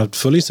that's something I'd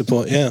fully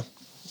support.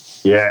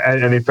 Yeah,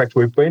 and in fact,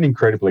 we've been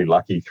incredibly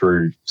lucky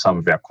through some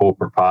of our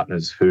corporate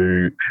partners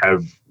who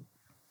have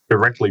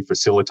directly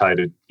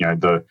facilitated,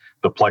 the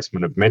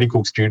placement of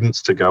medical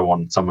students to go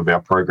on some of our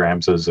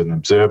programs as an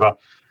observer,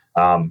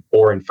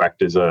 or in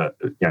fact, there's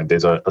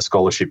a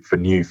scholarship for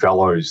new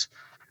fellows,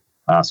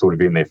 sort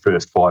of in their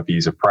first 5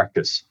 years of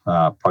practice,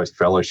 post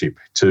fellowship,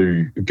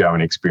 to go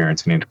and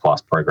experience an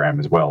Interplast program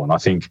as well. And I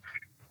think,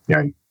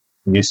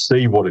 you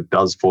see what it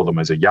does for them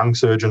as a young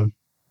surgeon.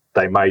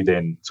 They may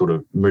then sort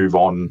of move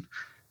on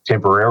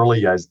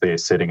temporarily as they're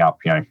setting up,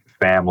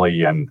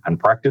 family and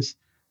practice,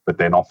 but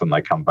then often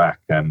they come back,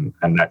 and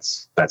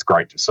that's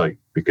great to see,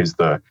 because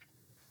the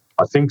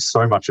I think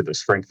so much of the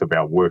strength of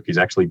our work is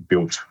actually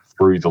built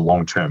through the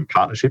long-term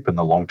partnership and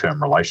the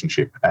long-term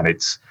relationship. And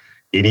it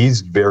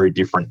is very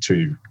different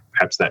to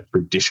perhaps that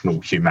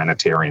traditional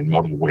humanitarian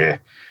model where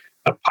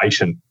a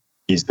patient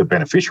is the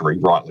beneficiary,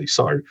 rightly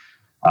so.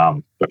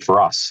 But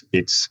for us,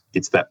 it's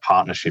that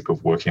partnership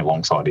of working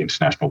alongside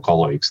international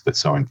colleagues that's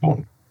so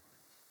important.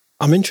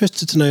 I'm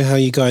interested to know how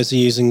you guys are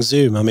using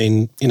Zoom. I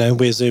mean,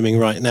 we're Zooming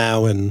right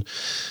now, and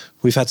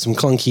we've had some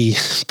clunky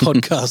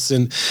podcasts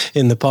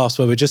in the past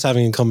where we're just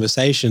having a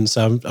conversation.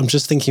 So I'm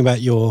just thinking about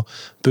your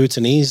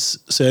Bhutanese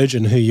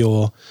surgeon who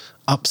you're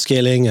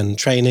upskilling and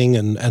training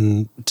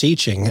and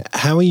teaching.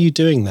 How are you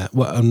doing that?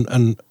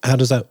 And how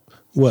does that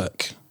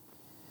work?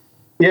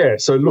 Yeah,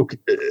 so look,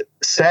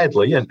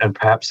 sadly, and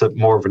perhaps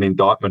more of an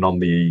indictment on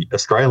the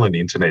Australian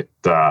internet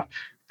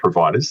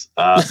providers,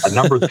 a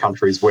number of the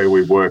countries where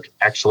we work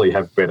actually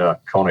have better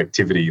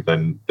connectivity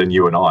than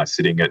you and I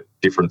sitting at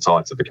different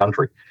sides of the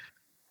country.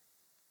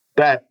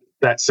 That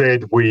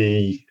said,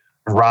 we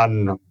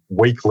run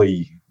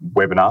weekly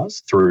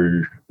webinars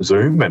through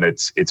Zoom, and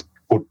it's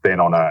put then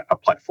on a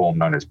platform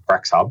known as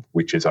Prax Hub,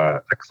 which is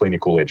a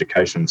clinical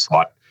education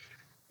site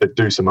that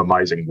do some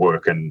amazing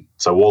work. And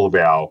so all of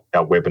our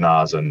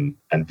webinars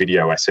and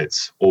video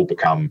assets all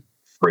become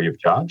free of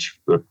charge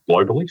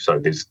globally. So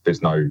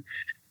there's no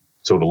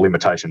sort of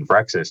limitation for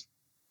access.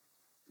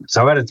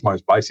 So at its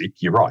most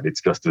basic, you're right,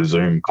 it's just a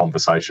Zoom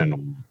conversation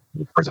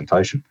or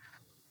presentation.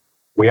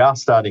 We are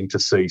starting to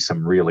see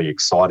some really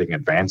exciting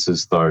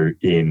advances, though,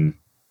 in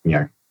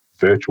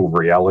virtual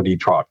reality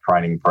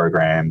training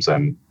programs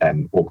and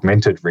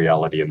augmented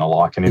reality and the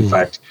like. And in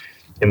fact,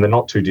 in the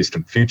not too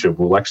distant future,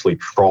 we'll actually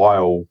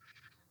trial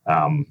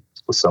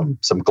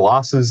some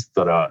glasses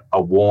that are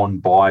worn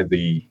by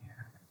the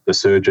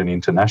surgeon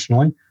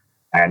internationally,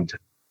 and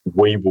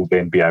we will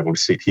then be able to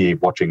sit here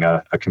watching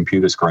a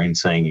computer screen,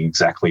 seeing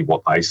exactly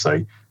what they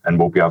see, and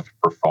we'll be able to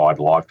provide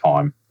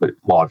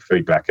live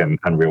feedback and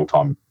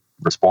real-time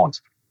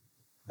response.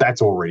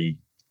 That's already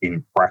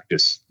in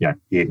practice,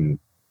 in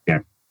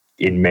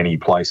many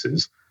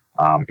places.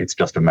 It's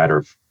just a matter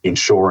of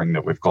ensuring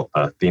that we've got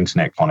the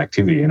internet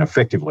connectivity, and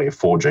effectively a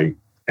 4G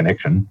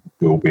connection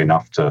will be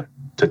enough to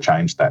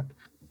change that.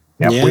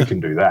 Now, if we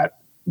can do that,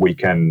 we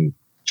can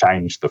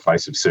change the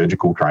face of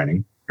surgical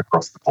training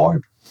across the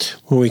globe.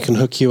 Well, we can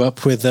hook you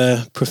up with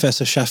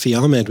Professor Shafi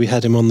Ahmed. We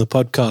had him on the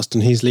podcast,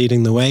 and he's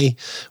leading the way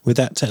with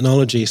that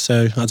technology.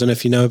 So I don't know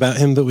if you know about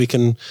him, but we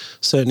can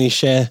certainly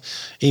share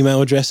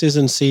email addresses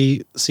and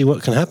see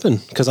what can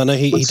happen. Because I know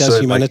he does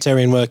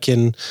humanitarian work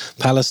in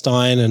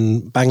Palestine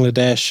and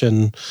Bangladesh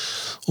and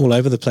all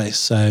over the place.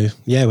 So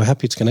yeah, we're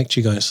happy to connect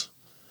you guys.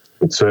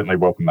 We'd certainly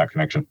welcome that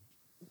connection.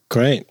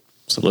 Great.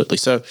 Absolutely.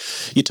 So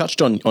you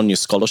touched on your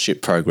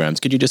scholarship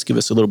programs. Could you just give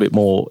us a little bit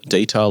more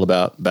detail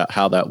about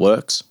how that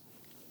works?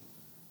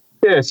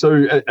 Yeah,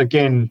 so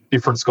again,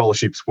 different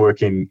scholarships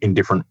work in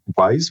different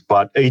ways,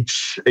 but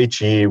each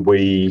year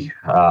we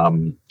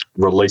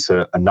release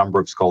a number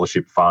of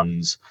scholarship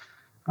funds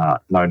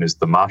known as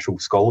the Marshall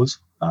Scholars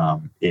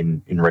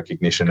in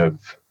recognition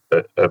of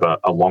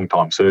a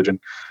long-time surgeon.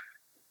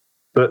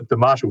 The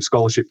Marshall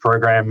Scholarship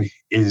Program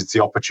is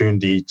the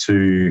opportunity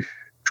to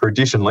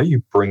traditionally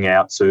bring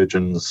out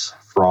surgeons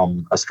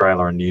from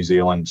Australia and New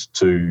Zealand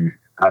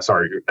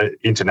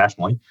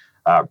internationally,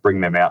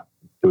 bring them out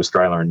to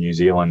Australia and New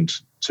Zealand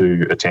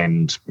to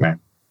attend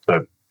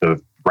the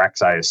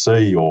RACS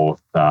ASC or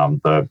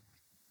the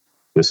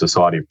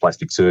Society of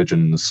Plastic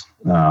Surgeons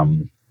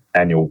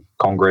annual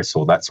congress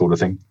or that sort of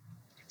thing.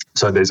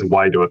 So there's a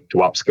way to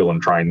upskill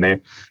and train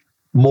there.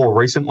 More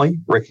recently,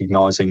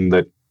 recognising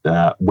that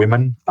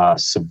women are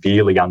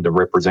severely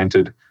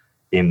underrepresented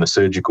in the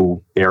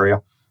surgical area,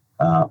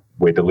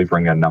 we're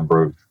delivering a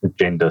number of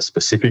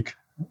gender-specific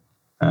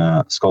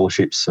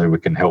scholarships so we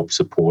can help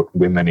support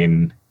women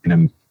in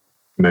an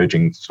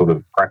emerging sort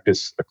of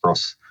practice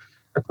across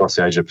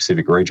the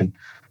Asia-Pacific region.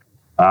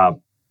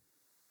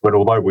 But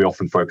although we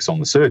often focus on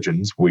the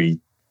surgeons, we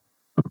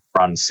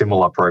run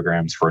similar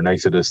programs for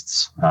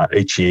anaesthetists.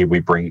 Each year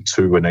we bring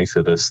 2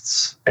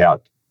 anaesthetists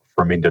out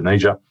from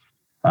Indonesia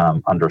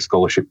under a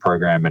scholarship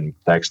program, and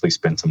they actually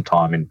spend some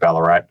time in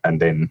Ballarat and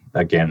then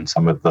again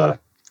some of the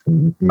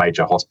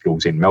major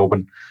hospitals in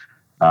Melbourne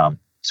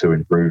to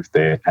improve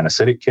their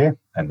anaesthetic care,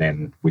 and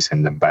then we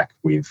send them back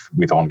with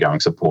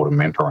ongoing support and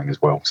mentoring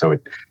as well. So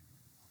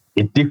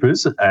it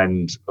differs,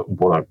 and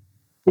what I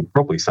would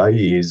probably say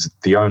is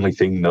the only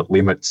thing that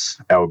limits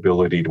our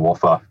ability to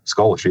offer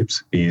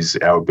scholarships is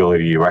our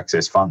ability to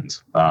access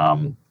funds.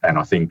 And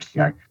I think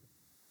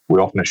we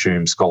often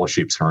assume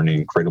scholarships are an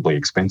incredibly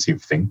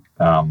expensive thing.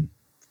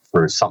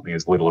 For something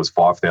as little as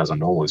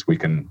 $5,000, we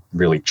can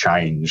really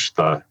change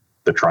the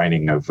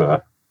training of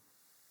a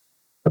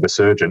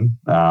surgeon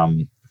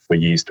for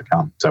years to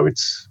come. So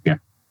it's,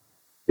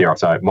 I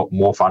say,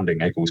 more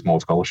funding equals more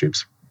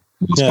scholarships.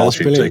 More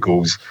scholarships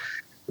equals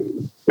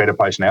better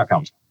patient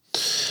outcomes.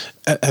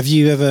 Have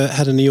you ever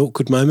had any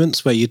awkward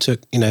moments where you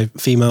took,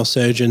 female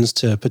surgeons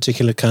to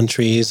particular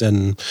countries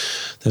and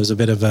there was a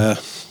bit of a,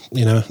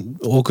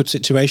 awkward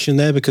situation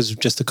there because of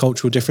just the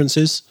cultural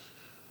differences?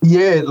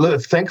 Yeah,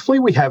 look, thankfully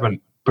we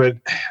haven't, but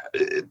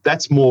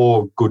that's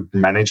more good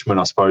management,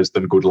 I suppose,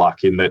 than good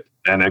luck in that.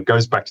 And it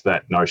goes back to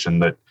that notion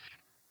that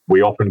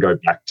we often go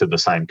back to the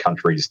same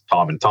countries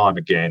time and time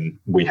again.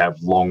 We have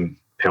long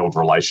held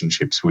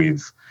relationships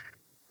with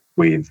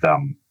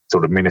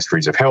sort of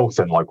ministries of health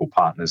and local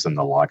partners and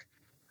the like.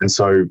 And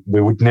so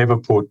we would never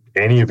put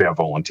any of our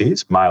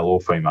volunteers, male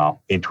or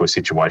female, into a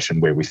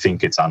situation where we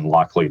think it's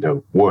unlikely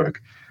to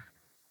work.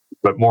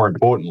 But more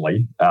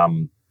importantly,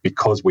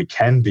 because we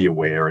can be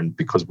aware and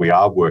because we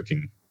are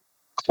working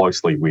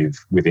closely with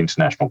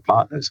international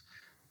partners,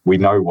 we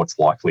know what's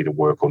likely to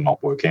work or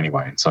not work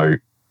anyway. And so,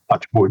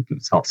 touch wood,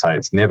 it's not to say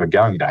it's never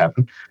going to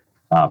happen,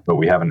 but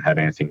we haven't had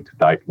anything to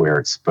date where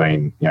it's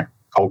been,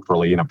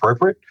 culturally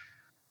inappropriate.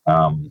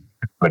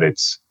 But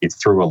it's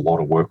through a lot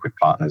of work with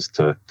partners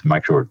to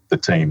make sure the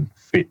team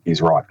fit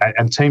is right.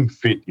 And team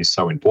fit is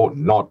so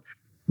important. Not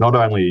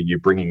only are you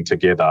bringing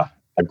together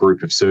a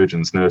group of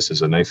surgeons,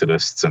 nurses,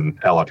 anaesthetists and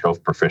allied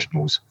health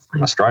professionals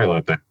from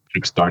Australia that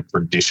just don't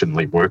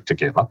traditionally work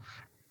together,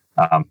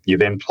 you're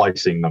then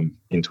placing them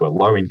into a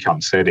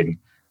low-income setting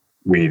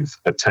with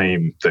a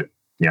team that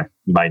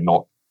may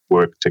not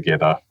work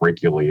together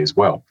regularly as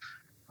well.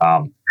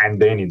 And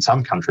then in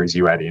some countries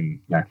you add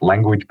in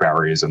language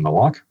barriers and the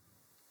like.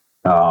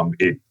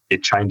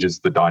 It changes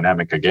the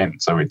dynamic again.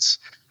 So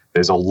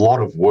there's a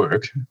lot of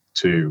work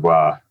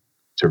to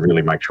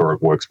really make sure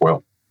it works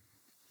well.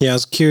 Yeah, I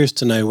was curious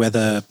to know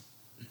whether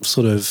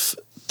sort of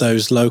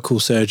those local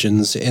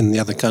surgeons in the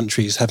other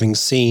countries, having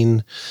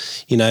seen,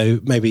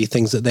 maybe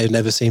things that they've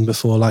never seen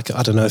before, like,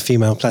 I don't know, a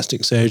female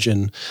plastic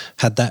surgeon,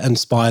 had that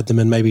inspired them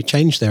and maybe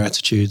changed their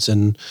attitudes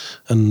and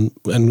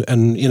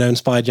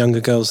inspired younger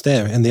girls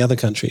there in the other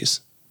countries.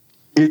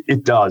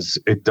 It does.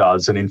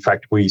 And in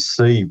fact, we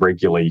see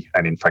regularly,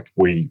 and in fact,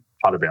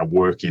 part of our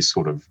work is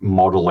sort of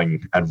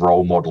modelling and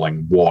role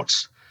modelling what,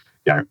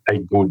 a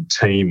good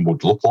team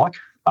would look like.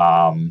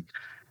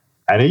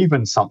 And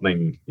even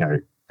something,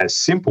 as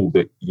simple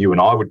that you and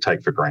I would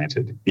take for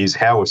granted is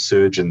how a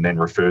surgeon then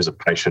refers a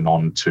patient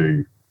on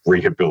to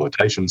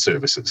rehabilitation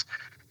services.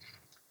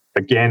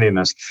 Again, in an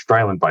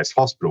Australian-based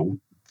hospital,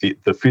 the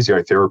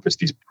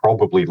physiotherapist is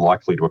probably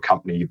likely to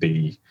accompany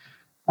the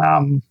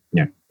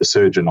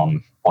surgeon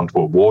onto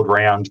a ward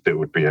round. There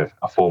would be a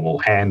formal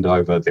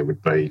handover. There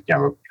would be,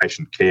 a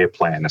patient care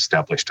plan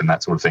established and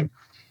that sort of thing.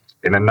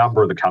 In a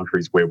number of the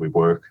countries where we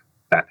work,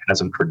 that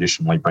hasn't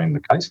traditionally been the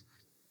case.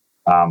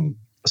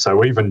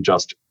 So even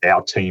just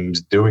our teams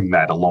doing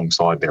that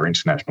alongside their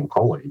international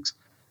colleagues,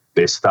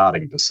 they're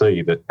starting to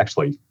see that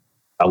actually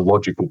a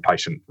logical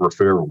patient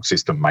referral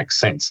system makes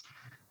sense.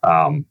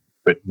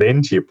 But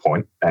then to your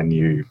point, and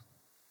you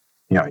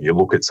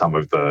look at some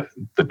of the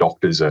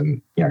doctors,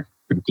 and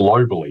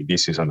globally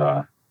this isn't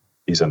a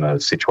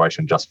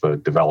situation just for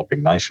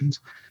developing nations,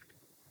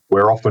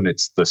 where often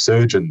it's the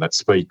surgeon that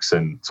speaks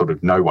and sort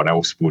of no one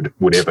else would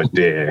ever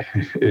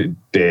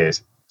dare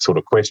sort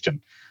of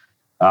question.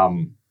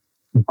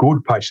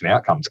 Good patient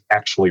outcomes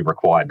actually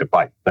require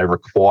debate. They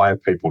require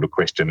people to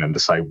question and to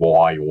say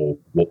why, or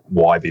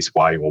why this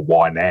way, or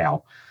why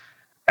now.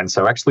 And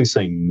so actually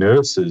seeing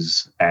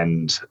nurses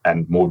and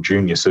more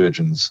junior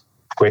surgeons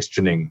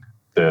questioning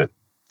the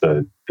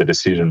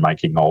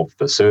decision-making of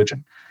the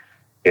surgeon,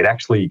 it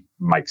actually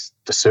makes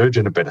the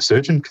surgeon a better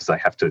surgeon because they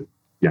have to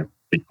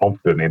be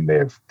confident in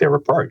their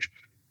approach.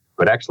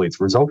 But actually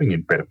it's resulting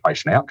in better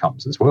patient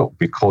outcomes as well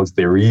because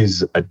there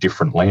is a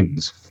different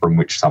lens from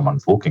which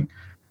someone's looking.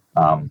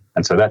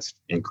 And so that's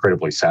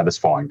incredibly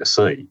satisfying to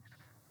see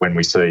when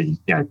we see,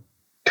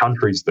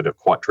 countries that are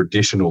quite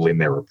traditional in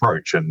their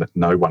approach and that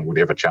no one would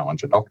ever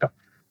challenge a doctor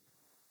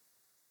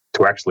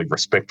to actually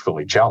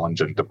respectfully challenge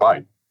and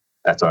debate.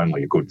 That's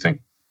only a good thing.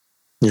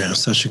 Yeah,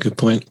 such a good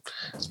point.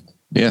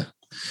 Yeah,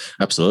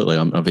 absolutely.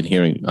 I've been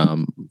hearing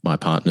my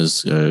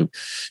partner's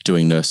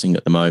doing nursing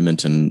at the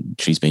moment, and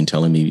she's been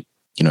telling me,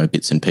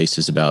 bits and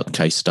pieces about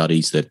case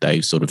studies that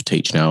they sort of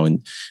teach now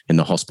in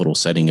the hospital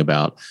setting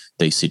about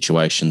these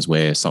situations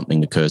where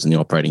something occurs in the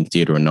operating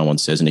theatre and no one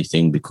says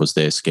anything because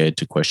they're scared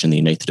to question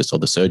the anaesthetist or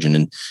the surgeon.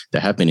 And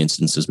there have been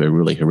instances where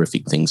really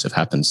horrific things have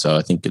happened. So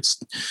I think it's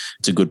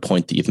a good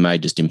point that you've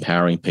made, just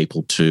empowering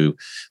people to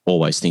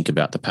always think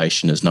about the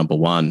patient as number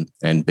one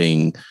and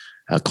being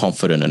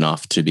confident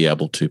enough to be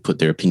able to put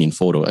their opinion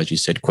forward, or as you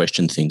said,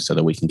 question things so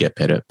that we can get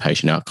better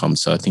patient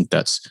outcomes. So I think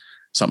that's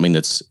something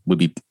would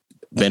be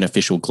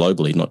beneficial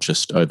globally, not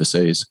just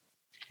overseas.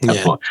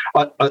 Yeah.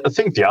 I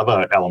think the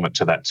other element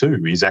to that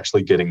too is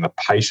actually getting the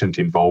patient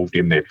involved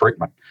in their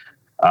treatment.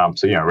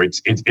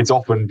 It's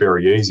often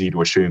very easy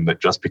to assume that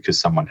just because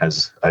someone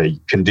has a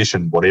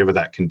condition, whatever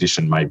that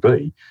condition may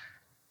be,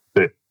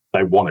 that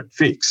they want it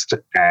fixed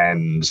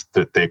and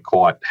that they're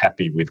quite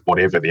happy with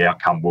whatever the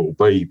outcome will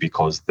be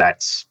because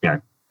that's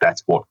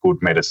what good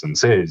medicine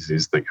says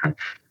is that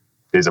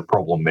there's a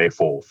problem,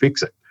 therefore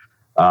fix it.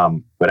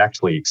 But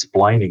actually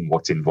explaining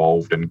what's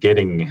involved and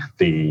getting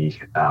the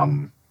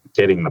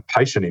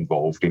patient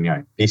involved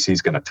in, this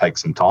is going to take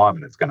some time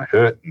and it's going to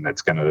hurt and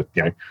it's going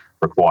to,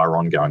 require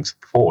ongoing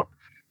support.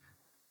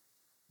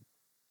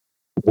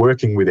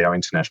 working with our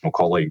international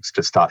colleagues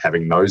to start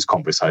having those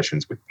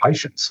conversations with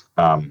patients,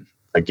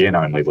 again,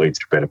 only leads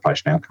to better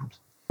patient outcomes.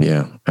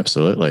 Yeah,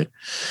 absolutely.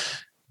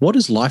 What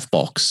is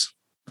Lifebox?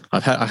 I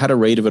had a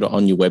read of it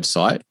on your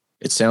website.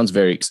 It sounds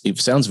very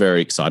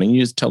exciting. Can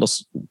you just tell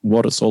us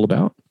what it's all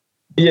about?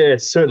 Yeah,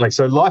 certainly.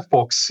 So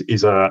Lifebox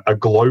is a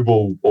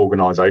global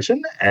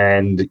organisation,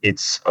 and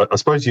it's, I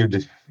suppose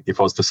if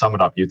I was to sum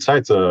it up, you'd say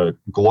it's a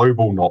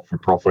global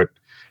not-for-profit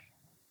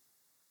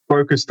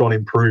focused on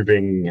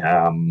improving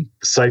the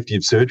safety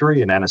of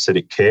surgery and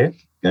anaesthetic care,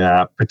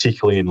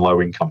 particularly in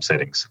low-income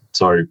settings.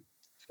 So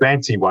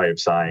fancy way of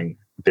saying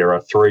there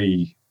are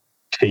three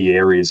key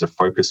areas of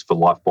focus for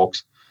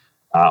Lifebox.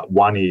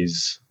 One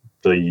is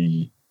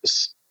the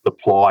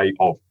supply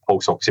of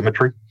pulse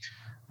oximetry,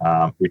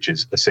 which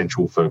is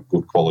essential for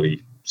good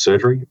quality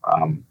surgery.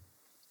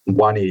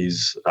 One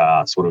is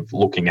sort of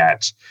looking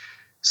at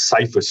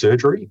safer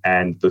surgery,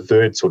 and the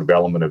third sort of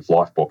element of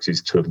Lifebox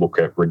is to look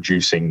at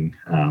reducing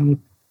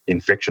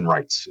infection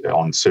rates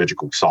on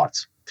surgical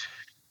sites.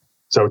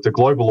 So it's a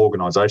global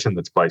organisation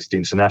that's based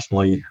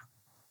internationally.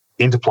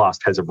 Interplast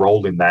has a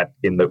role in that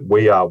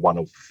we are one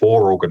of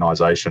 4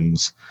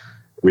 organisations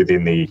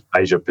within the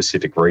Asia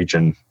Pacific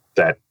region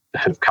that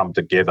have come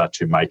together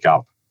to make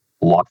up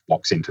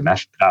Lifebox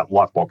International,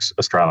 Lifebox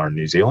Australia and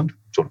New Zealand,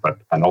 sort of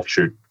an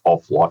offshoot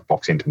of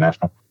Lifebox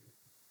International.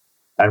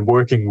 And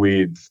working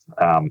with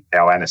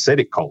our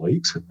anaesthetic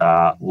colleagues,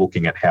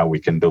 looking at how we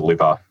can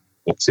deliver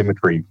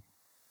oximetry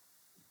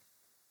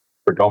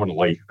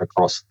predominantly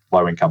across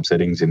low-income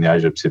settings in the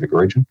Asia Pacific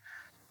region,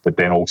 but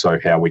then also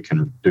how we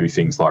can do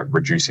things like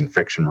reduce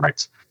infection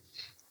rates.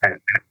 And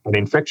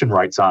infection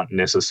rates aren't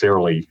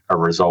necessarily a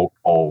result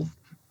of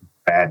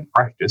bad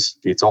practice.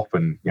 It's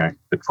often,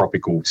 the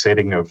tropical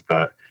setting of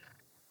the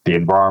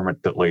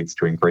environment that leads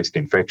to increased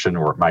infection,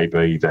 or it may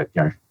be that,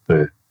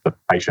 the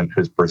patient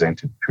has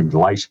presented too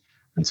late,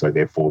 and so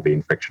therefore the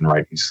infection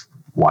rate is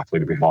likely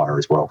to be higher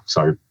as well.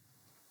 So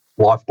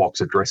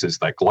Lifebox addresses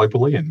that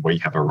globally, and we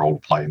have a role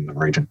to play in the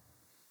region.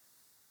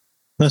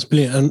 That's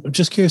brilliant. I'm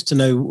just curious to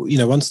know,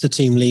 once the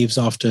team leaves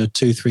after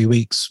 2-3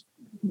 weeks,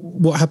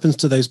 what happens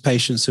to those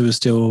patients who are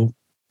still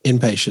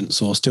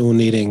inpatients or still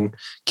needing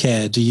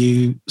care? Do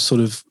you sort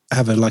of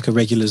have a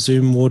regular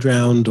Zoom ward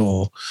round,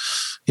 or,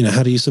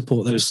 how do you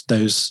support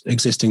those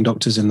existing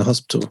doctors in the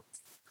hospital?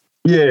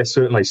 Yeah,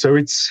 certainly. So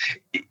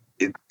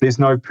there's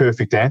no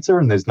perfect answer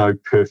and there's no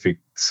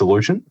perfect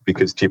solution,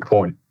 because to your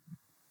point,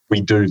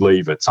 we do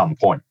leave at some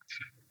point.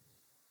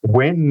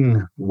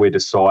 When we're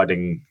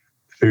deciding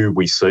who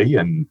we see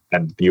and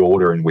the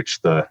order in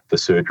which the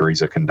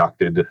surgeries are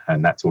conducted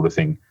and that sort of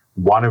thing,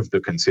 one of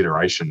the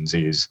considerations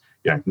is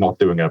not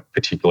doing a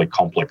particularly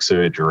complex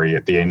surgery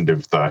at the end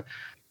of the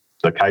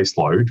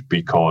caseload,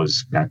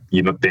 because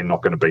they're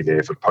not going to be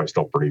there for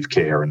post-operative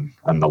care and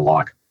the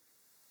like.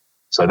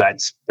 So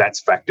that's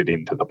factored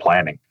into the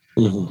planning.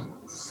 Mm-hmm.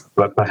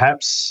 But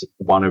perhaps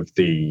one of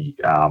the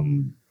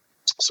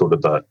sort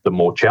of the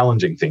more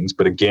challenging things,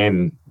 but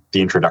again,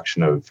 the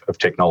introduction of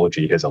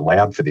technology has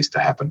allowed for this to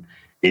happen,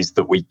 is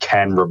that we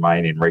can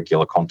remain in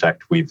regular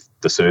contact with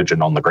the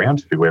surgeon on the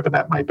ground, whoever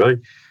that may be.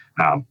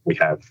 We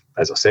have,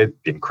 as I said,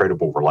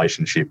 incredible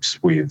relationships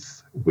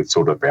with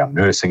sort of our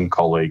nursing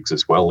colleagues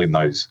as well in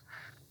those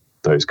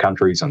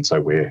countries, and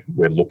so we're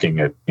looking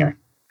at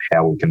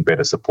how we can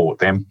better support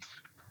them.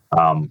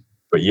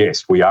 But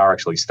yes, we are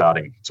actually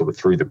starting sort of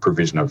through the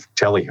provision of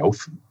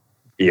telehealth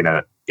in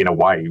a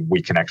way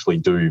we can actually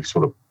do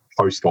sort of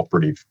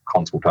post-operative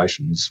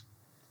consultations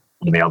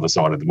on the other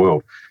side of the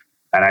world.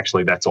 And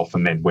actually that's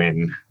often then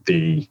when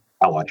the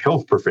allied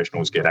health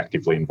professionals get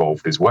actively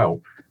involved as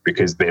well,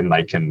 because then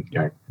they can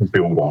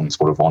build on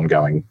sort of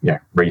ongoing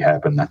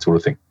rehab and that sort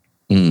of thing.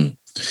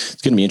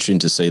 It's going to be interesting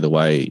to see the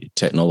way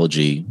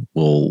technology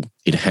will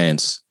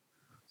enhance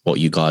what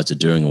you guys are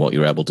doing and what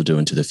you're able to do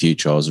into the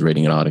future. I was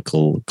reading an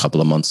article a couple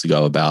of months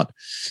ago about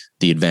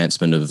the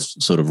advancement of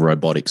sort of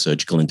robotic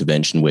surgical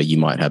intervention, where you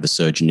might have a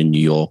surgeon in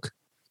New York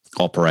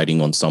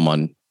operating on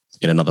someone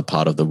in another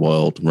part of the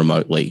world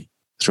remotely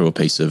through a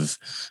piece of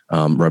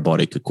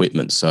robotic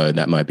equipment. So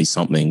that might be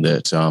something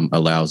that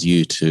allows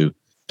you to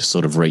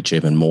sort of reach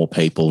even more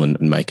people and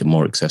make it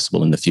more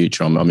accessible in the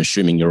future. I'm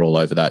assuming you're all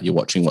over that. You're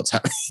watching what's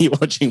happening. You're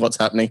watching what's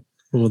happening.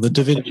 Well, the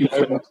Da Vinci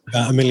about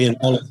 $1 million,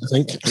 I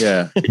think.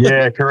 Yeah.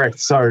 Yeah,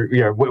 correct. So,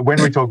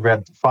 when we talk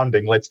about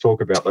funding, let's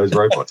talk about those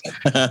robots.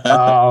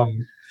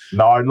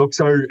 No, look,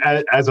 so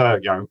as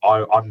I'm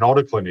not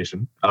a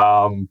clinician,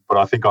 but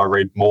I think I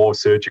read more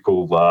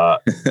surgical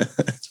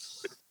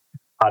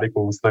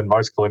articles than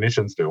most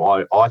clinicians do.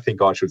 I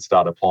think I should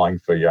start applying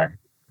for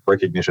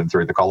recognition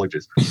through the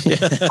colleges.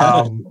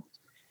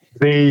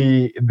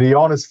 The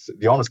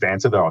honest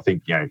answer, though, I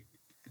think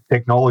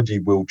technology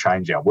will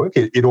change our work.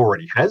 It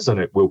already has, and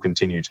it will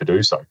continue to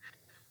do so.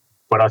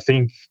 But I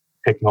think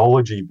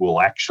technology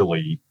will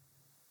actually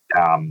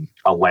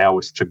allow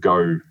us to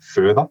go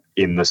further,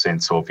 in the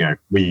sense of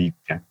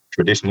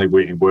traditionally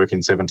we work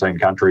in 17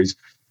 countries.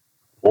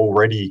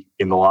 Already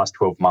in the last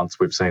 12 months,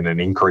 we've seen an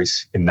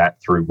increase in that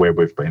through where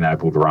we've been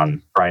able to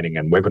run training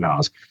and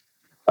webinars.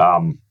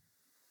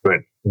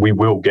 we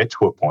will get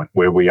to a point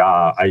where we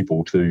are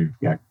able to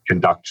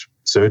conduct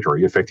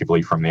surgery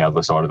effectively from the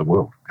other side of the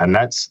world. And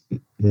that's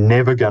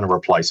never going to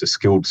replace a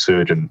skilled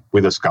surgeon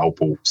with a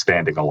scalpel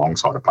standing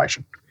alongside a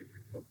patient.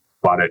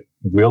 But it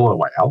will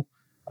allow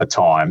a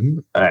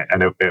time,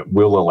 and it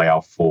will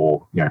allow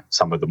for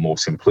some of the more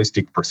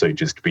simplistic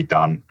procedures to be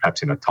done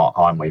perhaps in a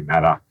timely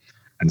manner.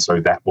 And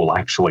so that will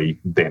actually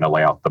then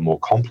allow the more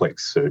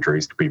complex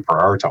surgeries to be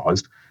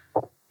prioritised,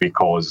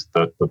 because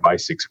the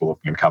basics will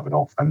have been covered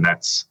off. And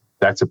that's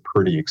a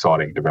pretty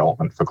exciting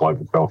development for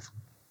global health.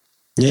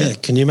 Yeah.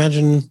 Can you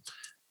imagine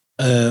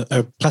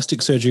a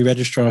plastic surgery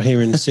registrar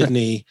here in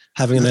Sydney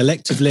having an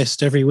elective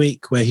list every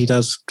week where he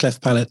does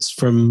cleft palates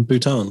from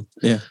Bhutan?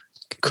 Yeah.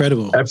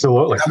 Incredible.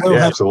 Absolutely.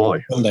 Yeah,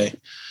 absolutely. One day.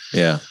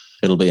 Yeah.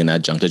 It'll be an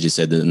adjunct, as you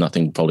said, that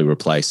nothing will probably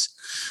replace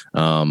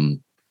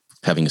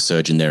having a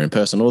surgeon there in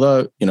person.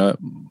 Although,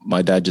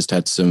 my dad just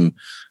had some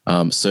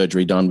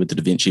surgery done with the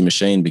Da Vinci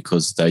machine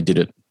because they did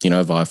it,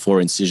 via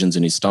 4 incisions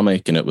in his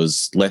stomach, and it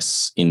was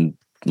less in,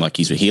 like,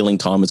 his healing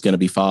time was going to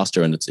be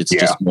faster, and it's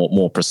just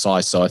more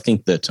precise. So I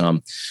think that,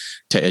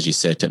 as you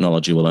said,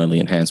 technology will only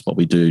enhance what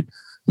we do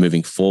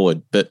moving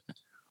forward. But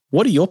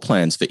what are your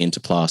plans for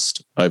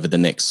Interplast over the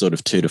next sort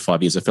of 2 to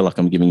 5 years? I feel like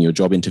I'm giving you a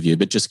job interview,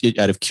 but just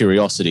out of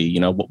curiosity,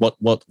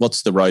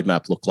 what's the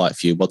roadmap look like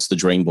for you? What's the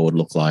dream board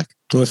look like?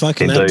 Well, if I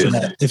can add to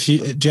that,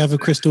 do you have a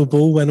crystal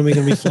ball? When are we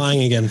going to be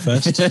flying again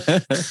first?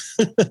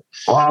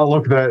 Well,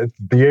 look,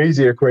 the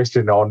easier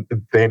question on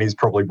then is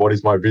probably what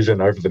is my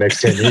vision over the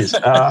next 10 years?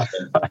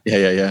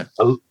 Yeah.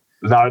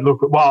 No,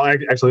 look, well,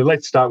 actually,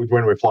 let's start with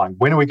when we're flying.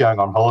 When are we going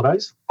on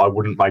holidays? I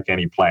wouldn't make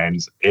any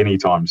plans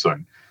anytime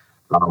soon.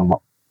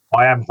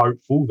 I am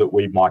hopeful that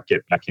we might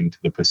get back into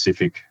the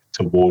Pacific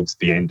towards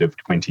the end of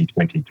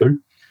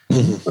 2022.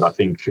 But I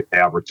think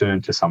our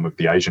return to some of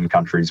the Asian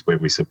countries where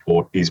we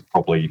support is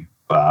probably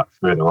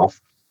further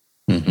off.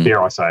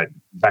 Dare I say it,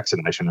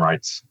 vaccination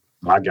rates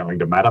are going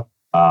to matter.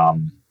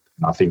 And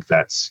I think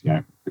that's,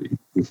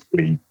 if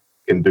we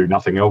can do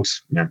nothing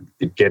else,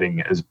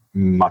 getting as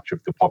much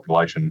of the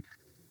population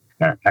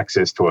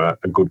access to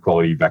a good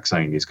quality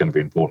vaccine is going to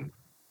be important.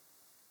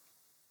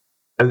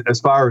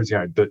 As far as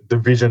the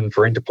vision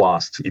for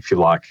Interplast, if you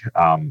like,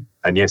 and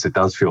yes, it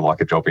does feel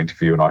like a job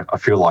interview, and I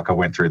feel like I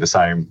went through the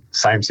same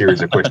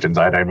series of questions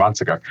 18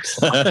 months ago.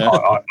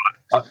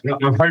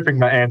 I'm hoping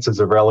my answers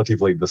are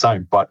relatively the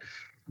same, but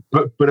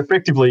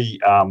effectively,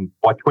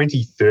 by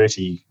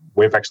 2030,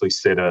 we've actually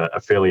set a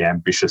fairly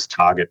ambitious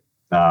target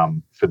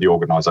for the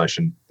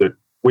organisation that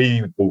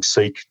we will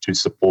seek to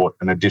support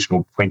an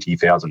additional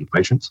 20,000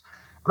 patients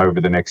over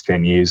the next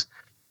 10 years.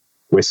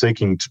 We're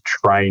seeking to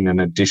train an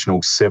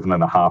additional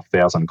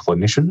 7,500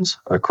 clinicians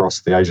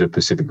across the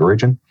Asia-Pacific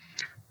region,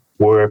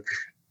 work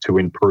to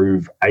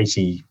improve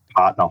 80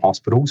 partner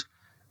hospitals,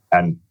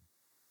 and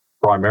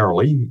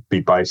primarily be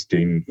based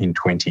in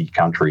 20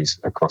 countries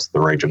across the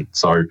region.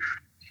 So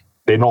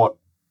they're not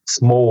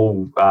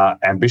small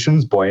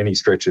ambitions by any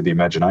stretch of the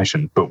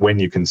imagination, but when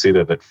you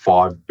consider that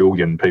 5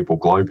 billion people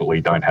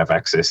globally don't have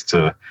access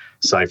to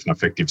safe and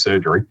effective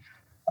surgery,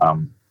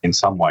 in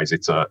some ways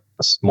it's a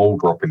small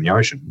drop in the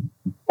ocean.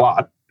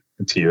 But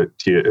to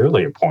your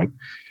earlier point,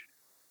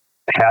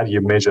 how do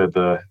you measure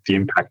the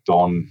impact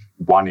on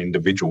one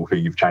individual who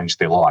you've changed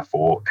their life?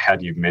 Or how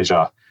do you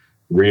measure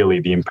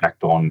really the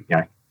impact on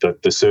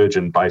the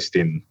surgeon based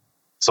in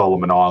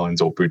Solomon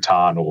Islands or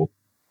Bhutan or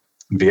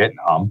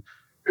Vietnam,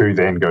 who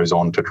then goes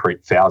on to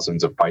treat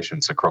thousands of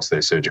patients across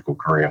their surgical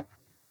career?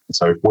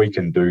 So if we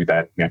can do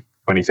that,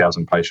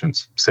 20,000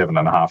 patients,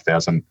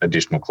 7,500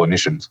 additional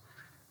clinicians,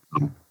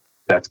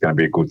 that's going to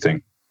be a good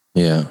thing.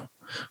 Yeah.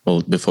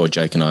 Well, before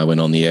Jake and I went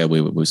on the air,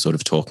 we were sort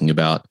of talking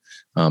about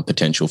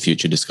potential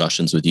future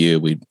discussions with you.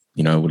 We,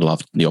 would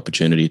love the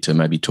opportunity to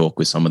maybe talk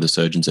with some of the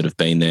surgeons that have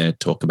been there,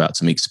 talk about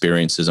some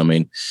experiences. I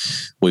mean,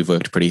 we've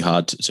worked pretty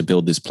hard to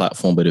build this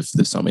platform, but if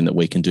there's something that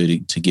we can do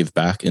to give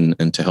back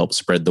and to help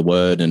spread the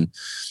word, and,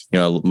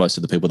 most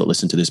of the people that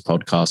listen to this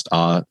podcast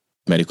are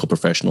medical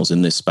professionals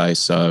in this space.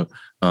 So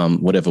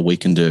whatever we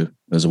can do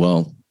as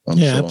well. I'm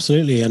sure.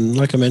 Absolutely. And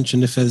like I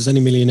mentioned, if there's any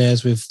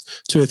millionaires with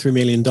 $2 or $3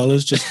 million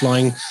just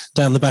flying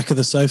down the back of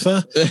the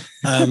sofa,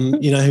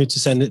 you know who to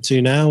send it to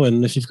now.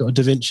 And if you've got a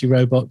Da Vinci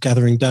robot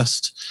gathering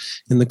dust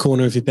in the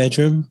corner of your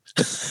bedroom,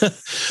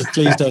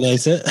 please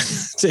donate it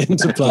to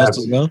Interplast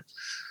as well.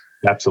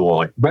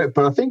 Absolutely. But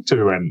I think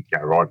too, and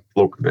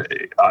look,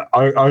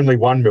 only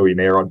one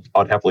millionaire,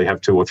 I'd happily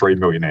have 2 or 3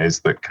 millionaires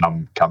that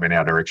come in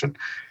our direction.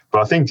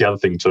 But I think the other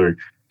thing too,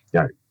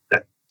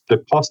 the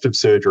cost of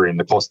surgery and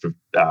the cost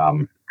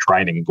of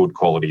training good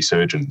quality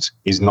surgeons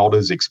is not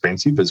as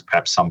expensive as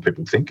perhaps some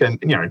people think. And,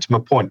 to my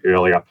point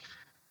earlier,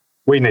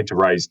 we need to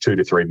raise $2 to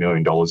 $3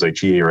 million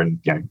each year.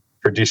 And,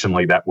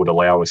 traditionally that would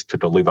allow us to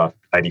deliver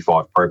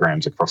 85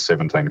 programs across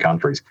 17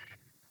 countries.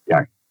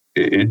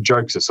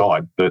 Jokes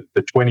aside, the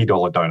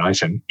 $20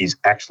 donation is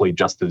actually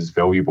just as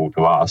valuable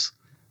to us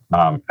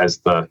as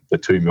the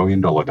 $2 million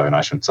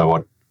donation.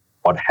 So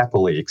I'd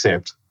happily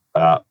accept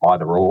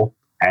either or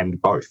and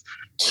both.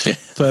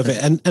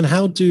 Perfect. And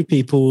how do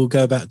people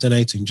go about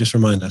donating? Just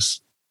remind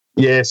us.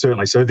 Yeah,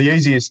 certainly. So the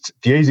easiest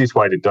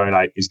way to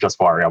donate is just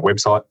via our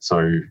website.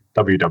 So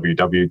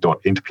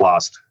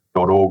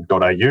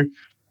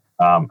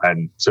www.interplast.org.au,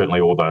 and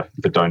certainly all the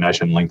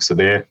donation links are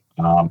there.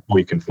 Or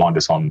you can find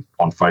us on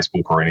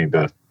Facebook or any of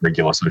the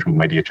regular social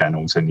media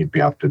channels, and you'd be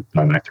able to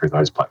donate through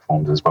those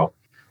platforms as well.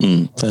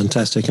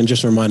 Fantastic. And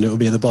just a reminder, it will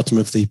be at the bottom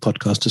of the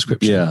podcast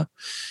description. Yeah.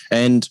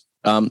 And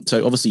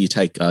so obviously you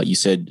take, you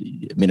said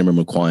minimum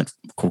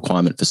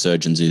requirement for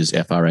surgeons is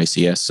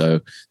FRACS,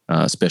 so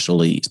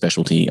specialty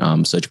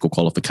surgical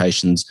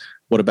qualifications.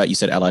 What about, you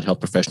said allied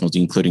health professionals,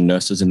 including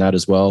nurses in that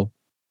as well?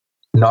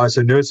 No,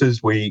 so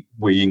nurses we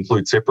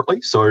include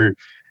separately. So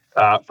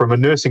from a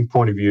nursing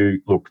point of view,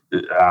 look,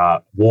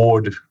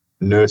 ward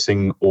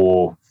nursing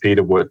or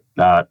theatre work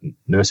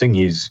nursing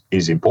is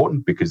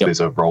important because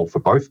there's a role for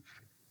both.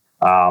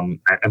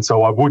 And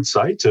so I would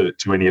say to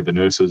any of the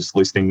nurses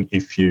listening,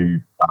 if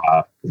you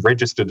are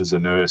registered as a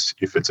nurse,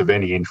 if it's of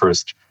any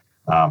interest,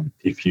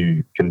 if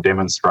you can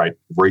demonstrate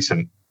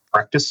recent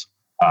practice,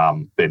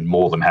 then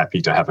more than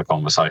happy to have a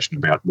conversation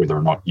about whether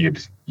or not you'd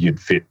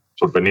fit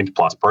sort of an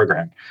Interplast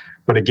program.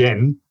 But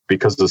again,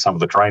 because of some of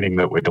the training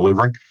that we're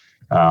delivering,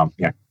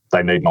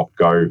 they need not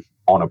go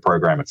on a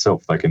program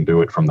itself. They can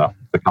do it from the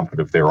comfort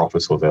of their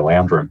office or their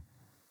lounge room.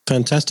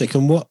 Fantastic.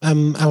 And what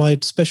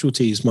allied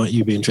specialties might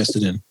you be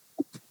interested in?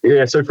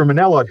 Yeah, so from an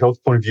allied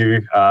health point of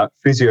view,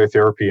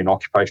 physiotherapy and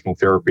occupational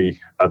therapy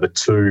are the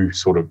two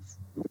sort of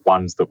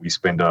ones that we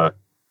spend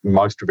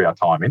most of our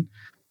time in.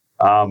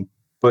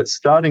 But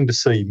starting to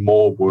see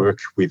more work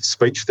with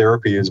speech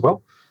therapy as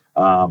well.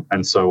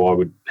 And so I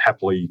would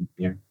happily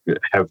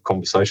have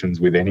conversations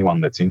with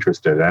anyone that's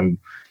interested. And,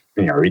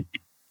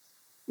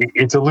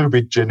 it's a little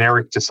bit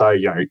generic to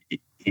say,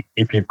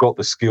 if you've got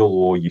the skill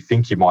or you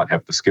think you might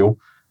have the skill,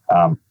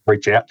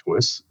 reach out to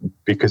us,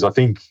 because I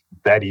think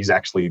that is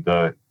actually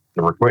the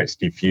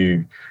request. If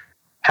you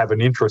have an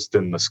interest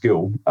in the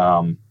skill,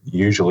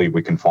 usually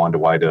we can find a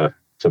way to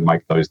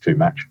make those two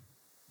match.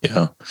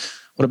 Yeah.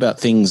 What about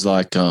things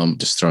like,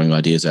 just throwing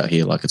ideas out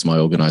here, like it's my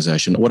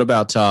organisation. What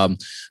about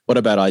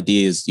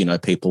ideas?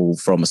 People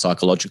from a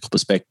psychological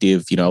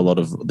perspective. A lot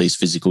of these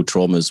physical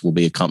traumas will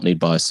be accompanied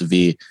by a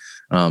severe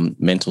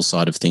mental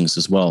side of things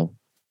as well.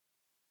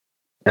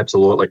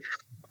 Absolutely.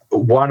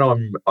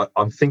 One,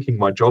 I'm thinking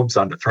my job's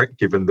under threat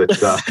given that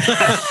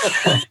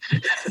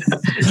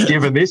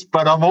given this,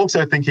 but I'm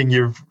also thinking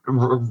you've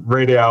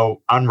read our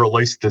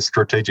unreleased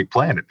strategic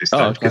plan at this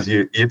stage, because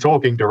you're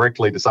talking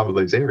directly to some of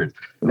these areas.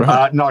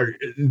 Right. No,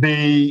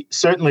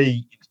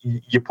 certainly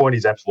your point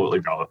is absolutely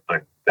valid,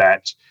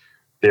 that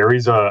there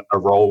is a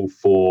role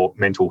for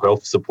mental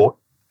health support,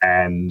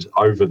 and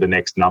over the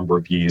next number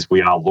of years,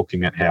 we are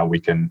looking at how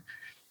we can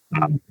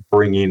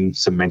bring in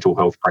some mental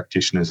health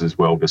practitioners as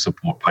well to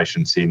support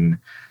patients in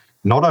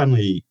not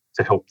only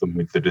to help them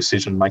with the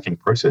decision-making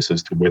process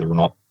as to whether or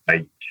not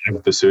they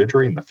have the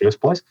surgery in the first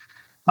place,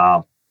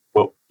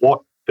 but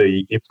what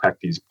the impact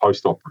is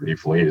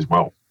post-operatively as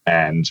well.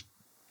 And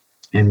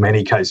in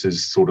many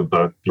cases, sort of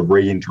the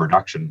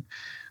reintroduction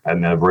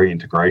and the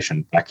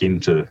reintegration back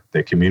into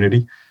their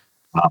community,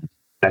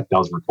 that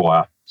does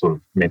require sort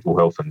of mental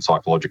health and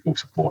psychological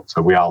support.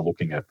 So we are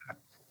looking at that.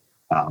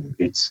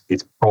 It's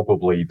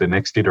probably the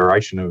next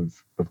iteration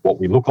of what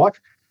we look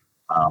like,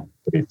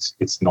 but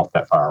it's not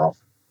that far off.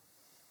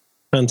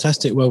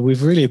 Fantastic. Well,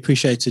 we've really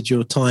appreciated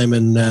your time,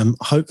 and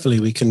hopefully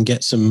we can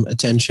get some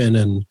attention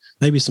and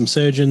maybe some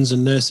surgeons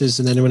and nurses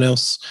and anyone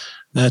else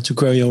to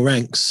grow your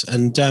ranks.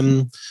 And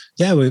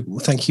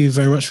thank you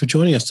very much for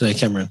joining us today,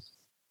 Cameron.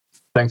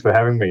 Thanks for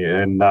having me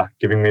and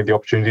giving me the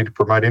opportunity to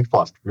promote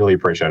Interplast. Really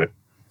appreciate it.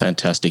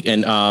 Fantastic.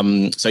 And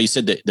so you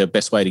said that the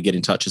best way to get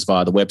in touch is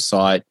via the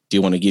website. Do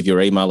you want to give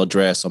your email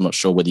address? I'm not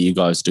sure whether you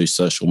guys do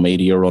social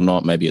media or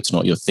not. Maybe it's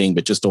not your thing,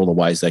 but just all the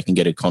ways they can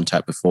get in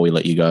contact before we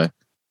let you go.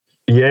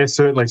 Yeah,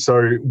 certainly. So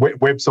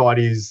website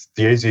is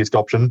the easiest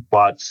option,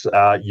 but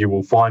you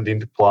will find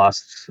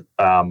Interplast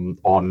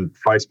on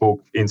Facebook,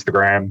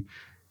 Instagram,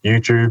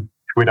 YouTube,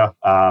 Twitter,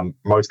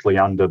 mostly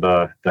under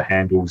the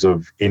handles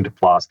of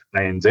Interplast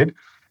ANZ.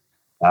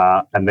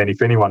 And then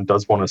if anyone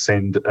does want to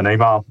send an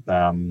email,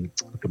 the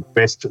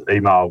best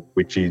email,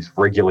 which is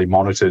regularly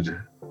monitored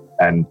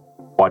and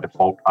by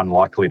default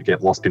unlikely to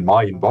get lost in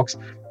my inbox,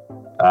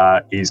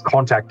 is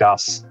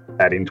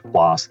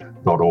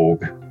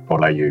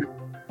contactus@interplast.org.au.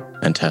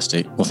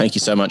 Fantastic. Well, thank you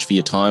so much for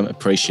your time.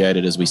 Appreciate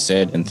it, as we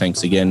said. And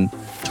thanks again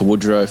to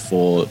Woodrow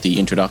for the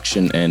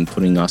introduction and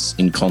putting us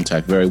in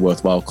contact. Very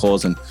worthwhile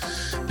cause. And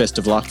best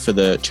of luck for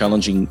the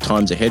challenging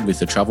times ahead with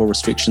the travel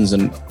restrictions.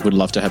 And would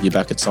love to have you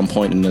back at some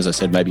point. And as I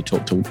said, maybe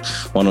talk to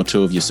one or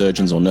two of your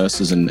surgeons or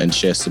nurses and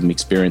share some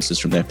experiences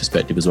from their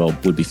perspective as well.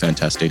 Would be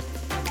fantastic.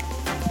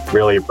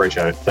 Really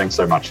appreciate it. Thanks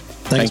so much.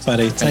 Thanks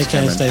buddy. Take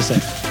care and stay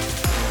safe.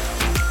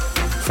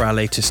 For our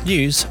latest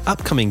news,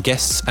 upcoming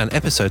guests and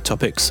episode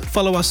topics,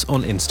 follow us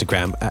on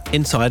Instagram at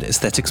Inside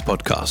Aesthetics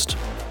Podcast.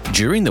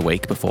 During the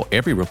week before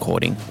every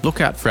recording,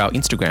 look out for our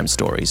Instagram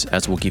stories,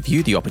 as we'll give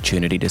you the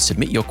opportunity to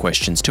submit your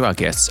questions to our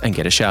guests and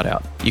get a shout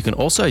out. You can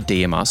also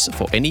DM us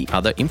for any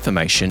other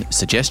information,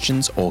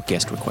 suggestions, or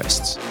guest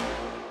requests.